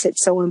what makes it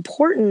so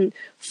important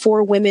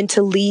for women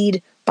to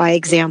lead by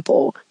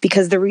example,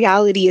 because the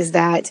reality is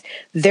that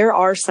there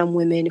are some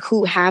women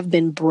who have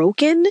been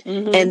broken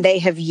and they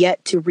have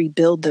yet to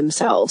rebuild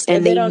themselves,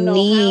 and they don't know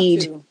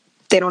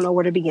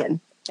where to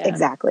begin. Yeah.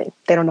 Exactly.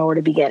 They don't know where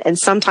to begin. And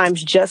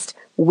sometimes just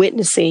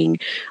witnessing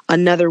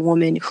another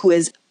woman who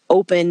is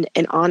open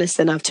and honest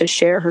enough to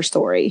share her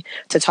story,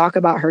 to talk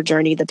about her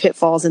journey, the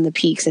pitfalls and the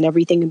peaks and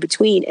everything in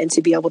between, and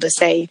to be able to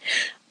say,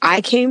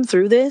 I came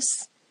through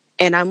this,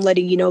 and I'm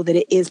letting you know that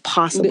it is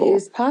possible. It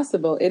is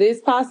possible. It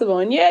is possible.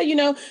 And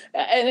and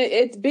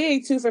it's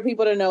big too for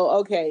people to know,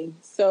 okay,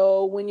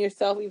 so when you're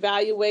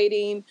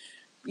self-evaluating,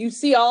 you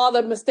see all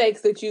the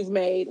mistakes that you've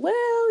made.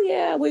 Well,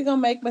 yeah, we're going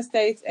to make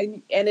mistakes.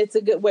 And it's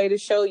a good way to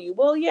show you,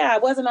 well, yeah, I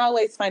wasn't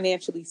always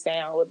financially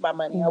sound with my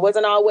money. I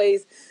wasn't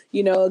always,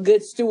 a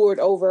good steward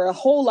over a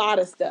whole lot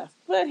of stuff.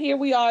 But here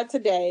we are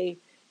today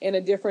in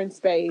a different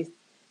space.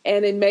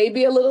 And it may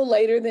be a little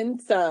later than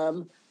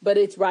some, but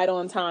it's right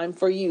on time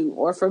for you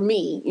or for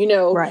me,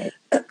 Right.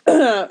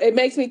 It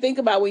makes me think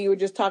about when you were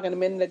just talking a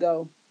minute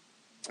ago.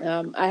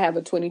 I have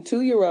a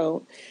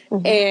 22-year-old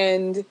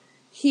and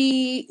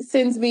he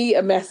sends me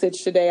a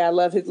message today. I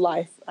love his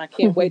life. I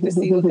can't wait to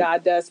see what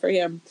God does for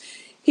him.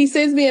 He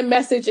sends me a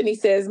message and he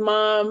says,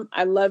 Mom,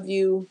 I love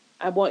you.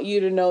 I want you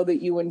to know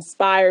that you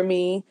inspire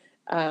me.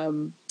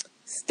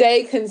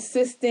 Stay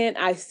consistent.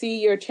 I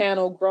see your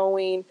channel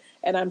growing.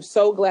 And I'm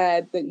so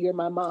glad that you're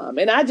my mom.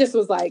 And I just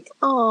was like,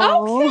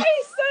 okay,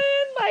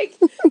 son, like,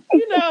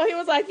 he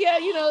was like, yeah,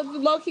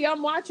 low-key,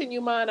 I'm watching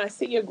you, man. I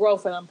see your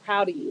growth and I'm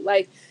proud of you.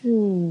 Like,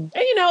 and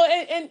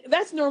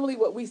that's normally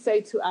what we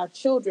say to our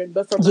children.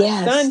 But for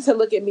my son to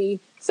look at me,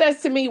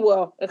 says to me,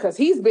 well, because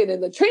he's been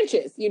in the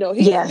trenches,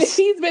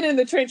 he's been in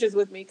the trenches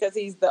with me because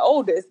he's the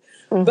oldest.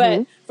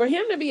 But for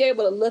him to be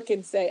able to look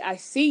and say, I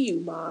see you,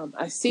 Mom.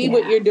 I see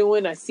what you're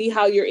doing. I see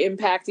how you're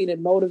impacting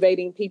and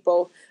motivating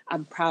people.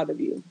 I'm proud of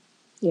you.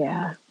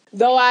 Yeah.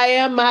 Though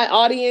my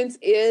audience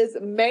is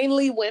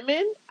mainly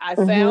women, I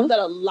found that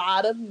a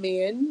lot of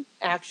men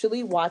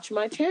actually watch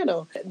my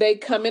channel. They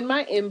come in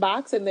my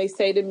inbox and they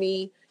say to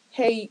me,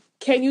 hey,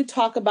 can you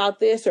talk about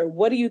this? Or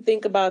what do you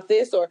think about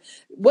this? Or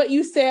what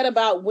you said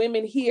about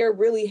women here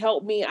really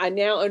helped me. I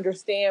now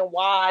understand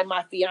why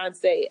my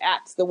fiance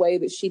acts the way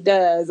that she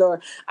does,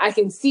 or I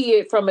can see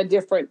it from a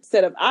different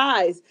set of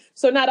eyes.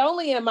 So not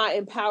only am I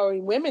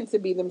empowering women to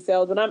be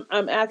themselves, but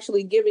I'm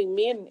actually giving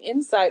men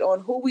insight on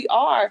who we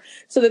are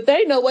so that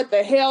they know what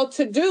the hell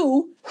to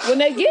do when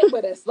they get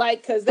with us.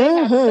 Like, because they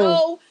have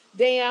no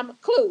damn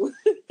clue.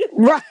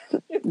 Right.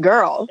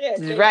 Girl.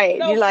 Right.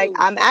 No, you're like,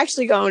 I'm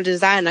actually going to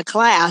design a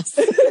class,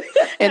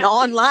 an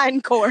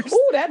online course.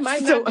 Ooh, that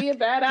might not be a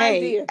bad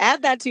idea.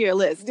 Add that to your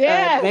list.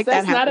 Yes, make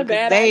that's that happen, not a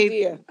bad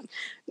idea.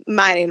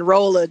 Might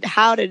enroll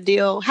how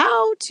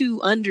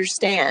to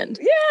understand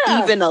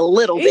even a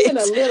little bit. Even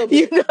a little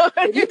bit.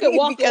 If you could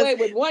walk away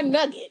with one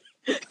nugget.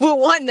 With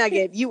one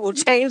nugget, you will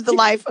change the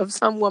life of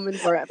some woman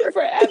forever.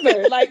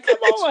 Forever. Like, come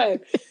on.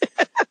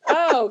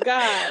 Oh,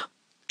 God.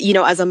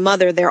 As a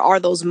mother, there are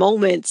those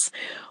moments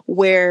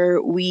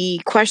where we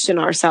question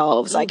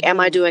ourselves, like, am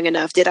I doing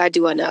enough? Did I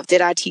do enough?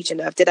 Did I teach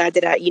enough? Did I,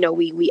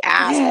 we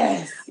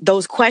ask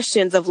those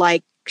questions of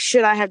like,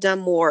 should I have done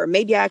more?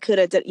 Maybe I could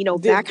have done,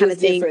 that kind of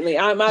thing. Differently.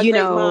 I'm a great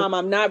mom.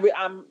 I'm not,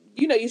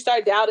 you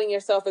start doubting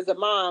yourself as a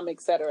mom,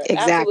 et cetera.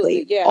 Exactly.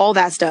 Absolutely. Yeah. All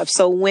that stuff.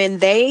 So when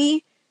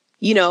they,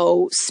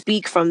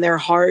 speak from their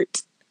heart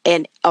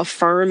and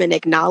affirm and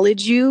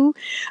acknowledge you,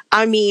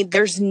 I mean,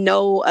 there's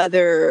no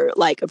other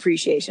like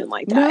appreciation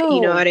like that. No.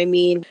 You know what I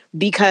mean?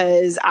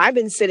 Because I've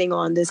been sitting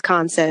on this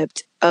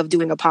concept of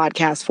doing a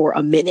podcast for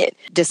a minute,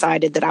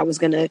 decided that I was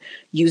going to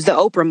use the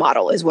Oprah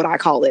model is what I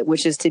call it,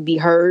 which is to be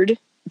heard,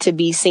 to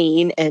be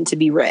seen, and to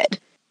be read.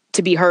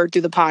 To be heard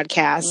through the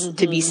podcast,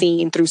 to be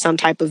seen through some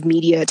type of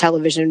media,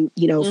 television,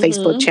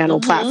 Facebook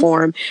channel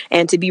platform,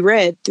 and to be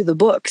read through the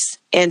books.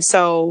 And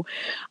so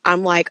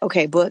I'm like,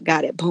 okay, book,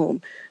 got it,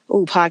 boom.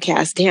 Oh,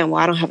 podcast. Damn,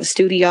 well, I don't have a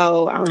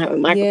studio. I don't have a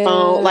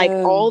microphone. Yeah. Like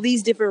all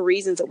these different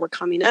reasons that were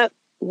coming up.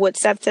 What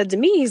Seth said to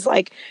me is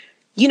like,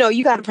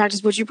 you got to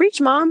practice what you preach,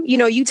 Mom.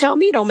 You tell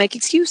me, don't make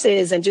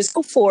excuses and just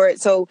go for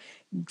it. So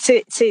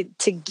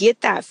to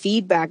get that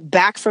feedback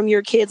back from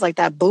your kids, like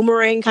that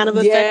boomerang kind of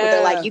effect where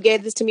they're like, you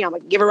gave this to me, I'm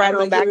going to give it right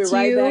on back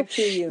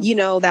to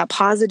you. That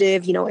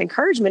positive,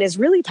 encouragement is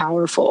really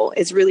powerful.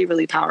 It's really,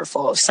 really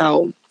powerful.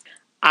 So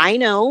I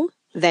know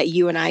that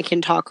you and I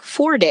can talk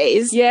 4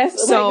 days. Yes.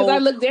 So because I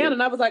looked down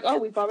and I was like, oh,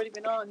 we've already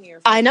been on here.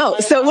 I know.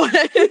 So what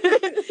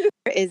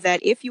is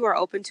that if you are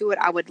open to it,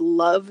 I would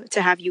love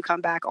to have you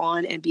come back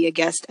on and be a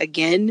guest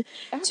again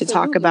to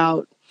talk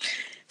about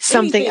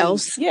something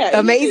else. Yeah.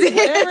 Amazing.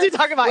 Whatever, to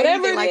talk about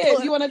whatever it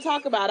is you want to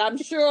talk about. I'm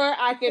sure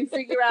I can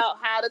figure out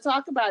how to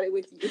talk about it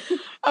with you.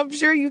 I'm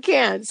sure you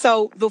can.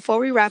 So before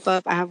we wrap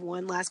up, I have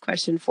one last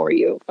question for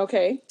you.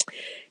 Okay.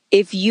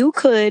 If you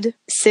could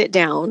sit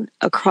down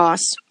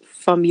across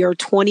from your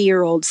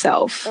 20-year-old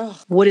self,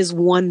 what is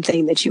one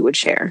thing that you would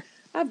share?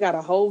 I've got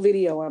a whole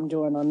video I'm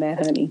doing on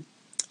that, honey.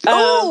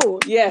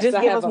 Yes.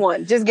 Just give us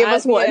one. Just give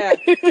us one.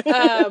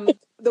 Yeah.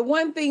 The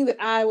one thing that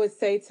I would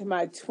say to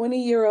my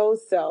 20-year-old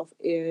self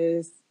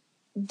is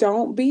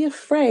don't be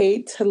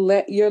afraid to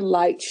let your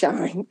light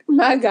shine.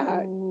 My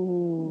God.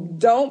 Ooh.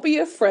 Don't be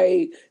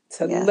afraid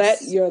to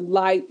let your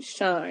light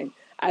shine.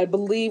 I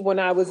believe when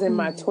I was in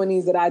my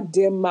 20s that I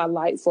dimmed my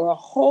light for a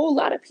whole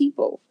lot of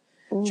people.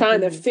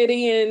 Trying to fit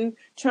in,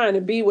 trying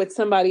to be what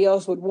somebody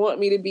else would want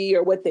me to be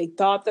or what they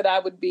thought that I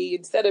would be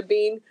instead of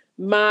being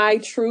my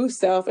true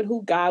self and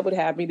who God would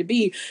have me to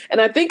be. And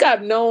I think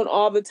I've known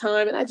all the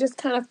time and I just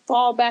kind of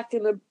fall back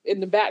in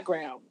the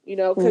background,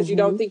 because you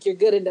don't think you're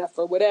good enough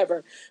or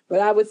whatever. But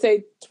I would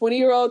say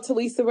 20-year-old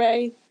Talisa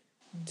Ray,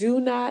 do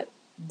not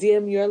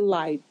dim your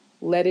light.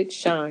 Let it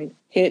shine.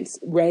 Hence,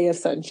 ray of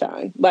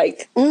sunshine.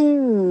 Like,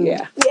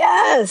 yeah.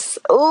 Yes.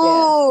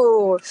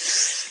 Ooh.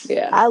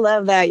 Yeah. I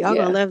love that. Y'all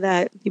gonna love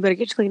that. You better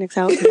get your Kleenex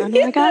out. I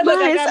know I got mine.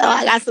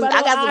 I got some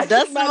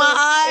dust in my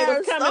eyes. It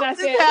was coming. I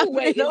said,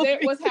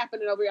 wait, what's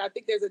happening over here? I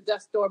think there's a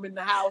dust storm in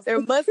the house.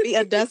 There must be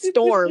a dust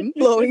storm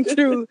blowing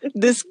through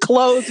this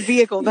closed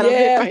vehicle that I'm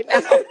in right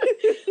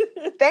now.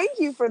 Thank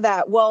you for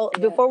that. Well,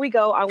 before we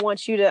go, I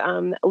want you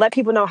to let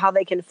people know how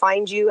they can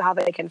find you, how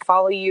they can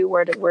follow you,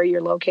 where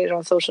you're located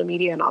on social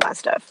media and all that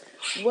stuff.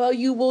 Well,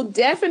 you will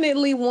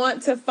definitely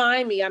want to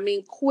find me. I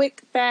mean,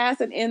 quick,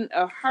 fast, and in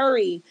a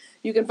hurry.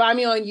 You can find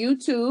me on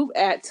YouTube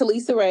at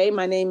Talisa Rae.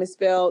 My name is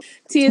spelled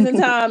T as in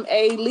Tom,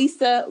 A,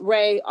 Lisa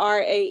Rae,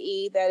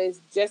 R-A-E. That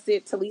is just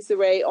it, Talisa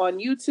Rae on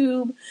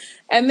YouTube.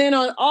 And then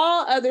on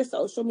all other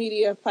social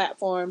media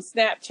platforms,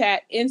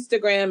 Snapchat,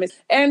 Instagram,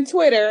 and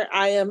Twitter,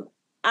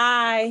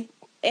 I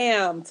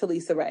am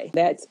Talisa Rae.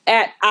 That's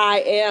at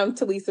I am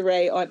Talisa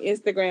Rae on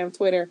Instagram,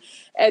 Twitter,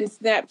 and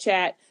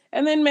Snapchat.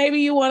 And then maybe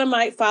you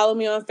might follow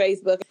me on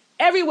Facebook.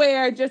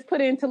 Everywhere, just put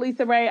in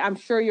Talisa Rae. I'm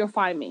sure you'll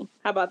find me.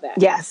 How about that?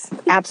 Yes,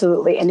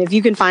 absolutely. And if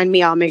you can find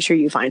me, I'll make sure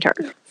you find her.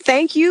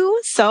 Thank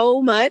you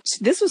so much.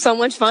 This was so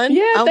much fun.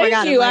 Yeah,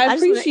 thank you. I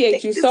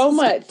appreciate you so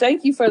much.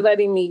 Thank you for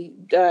letting me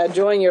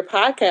join your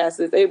podcast.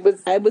 It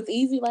was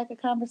easy like a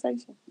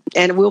conversation.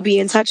 And we'll be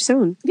in touch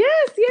soon.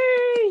 Yes,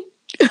 yay.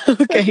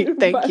 Okay,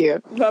 thank you.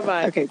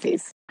 Bye-bye. Okay,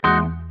 peace.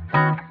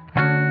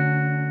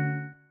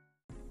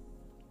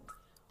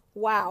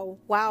 Wow.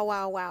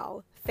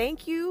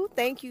 Thank you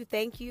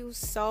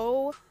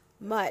so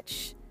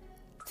much,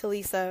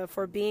 Talisa,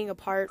 for being a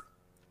part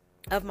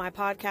of my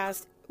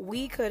podcast.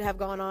 We could have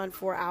gone on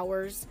for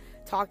hours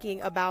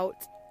talking about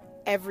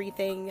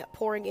everything,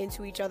 pouring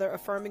into each other,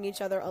 affirming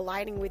each other,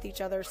 aligning with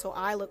each other. So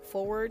I look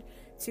forward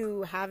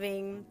to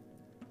having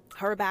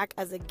her back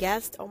as a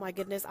guest. Oh my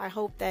goodness. I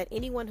hope that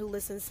anyone who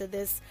listens to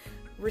this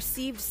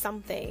received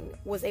something,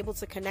 was able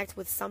to connect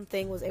with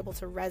something, was able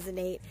to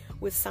resonate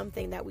with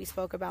something that we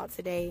spoke about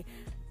today.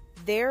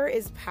 There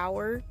is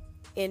power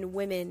in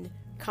women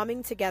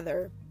coming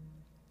together,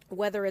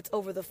 whether it's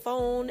over the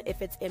phone,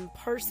 if it's in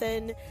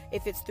person,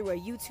 if it's through a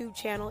YouTube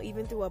channel,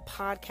 even through a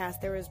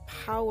podcast. There is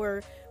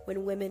power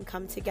when women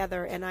come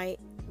together. And I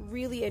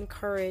really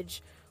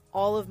encourage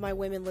all of my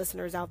women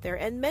listeners out there,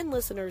 and men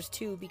listeners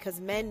too,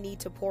 because men need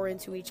to pour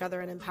into each other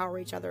and empower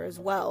each other as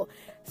well.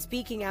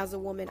 Speaking as a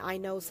woman, I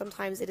know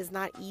sometimes it is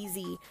not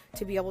easy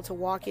to be able to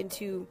walk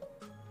into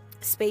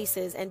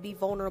spaces and be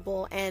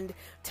vulnerable and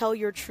tell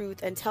your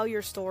truth and tell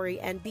your story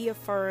and be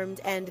affirmed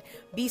and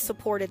be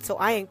supported. So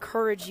I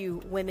encourage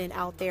you, women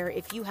out there,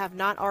 if you have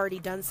not already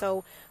done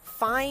so,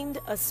 find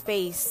a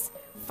space,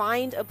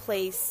 find a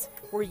place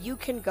where you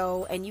can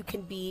go and you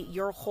can be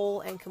your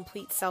whole and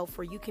complete self,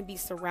 where you can be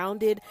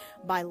surrounded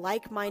by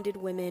like-minded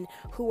women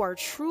who are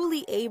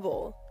truly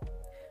able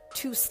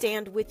to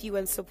stand with you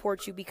and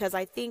support you. Because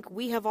I think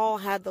we have all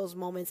had those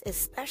moments,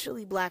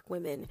 especially Black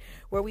women,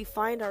 where we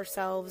find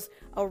ourselves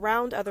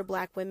around other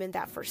Black women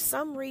that for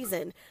some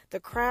reason the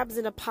crabs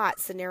in a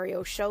pot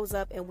scenario shows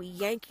up and we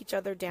yank each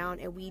other down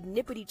and we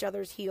nip at each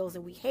other's heels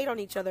and we hate on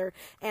each other.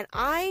 And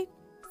I,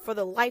 for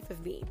the life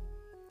of me,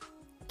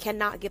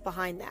 cannot get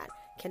behind that,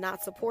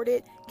 cannot support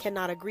it,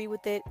 cannot agree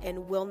with it,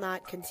 and will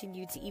not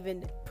continue to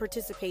even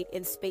participate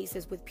in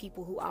spaces with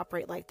people who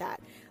operate like that.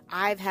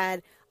 I've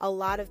had a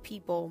lot of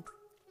people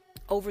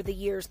over the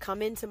years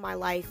come into my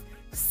life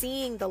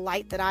seeing the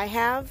light that I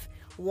have,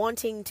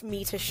 wanting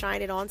me to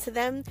shine it onto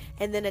them,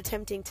 and then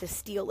attempting to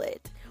steal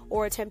it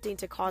or attempting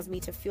to cause me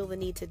to feel the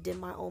need to dim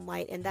my own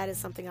light. And that is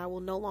something I will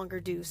no longer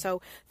do.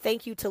 So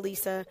thank you,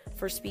 Talisa,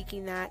 for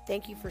speaking that.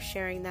 Thank you for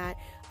sharing that.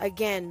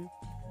 Again,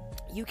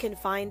 you can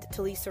find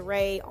Talisa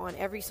Rae on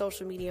every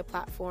social media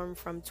platform,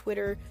 from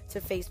Twitter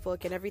to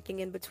Facebook and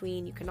everything in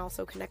between. You can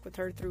also connect with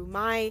her through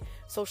my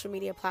social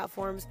media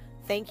platforms.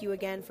 Thank you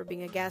again for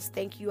being a guest.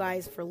 Thank you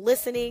guys for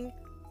listening.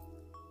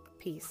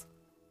 Peace.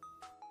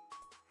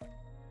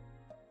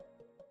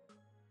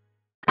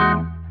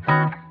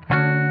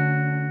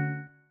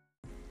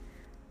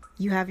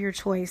 You have your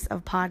choice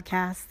of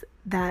podcasts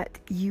that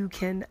you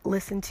can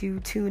listen to,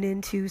 tune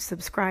into,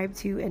 subscribe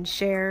to, and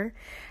share.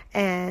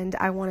 And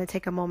I want to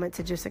take a moment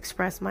to just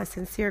express my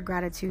sincere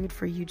gratitude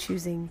for you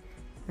choosing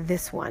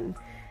this one.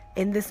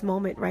 In this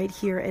moment right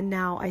here and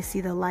now, I see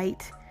the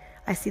light,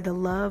 I see the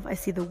love, I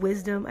see the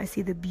wisdom, I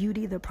see the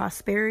beauty, the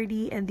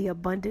prosperity, and the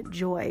abundant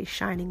joy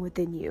shining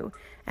within you.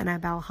 And I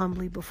bow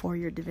humbly before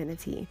your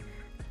divinity.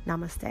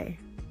 Namaste.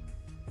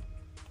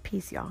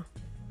 Peace, y'all.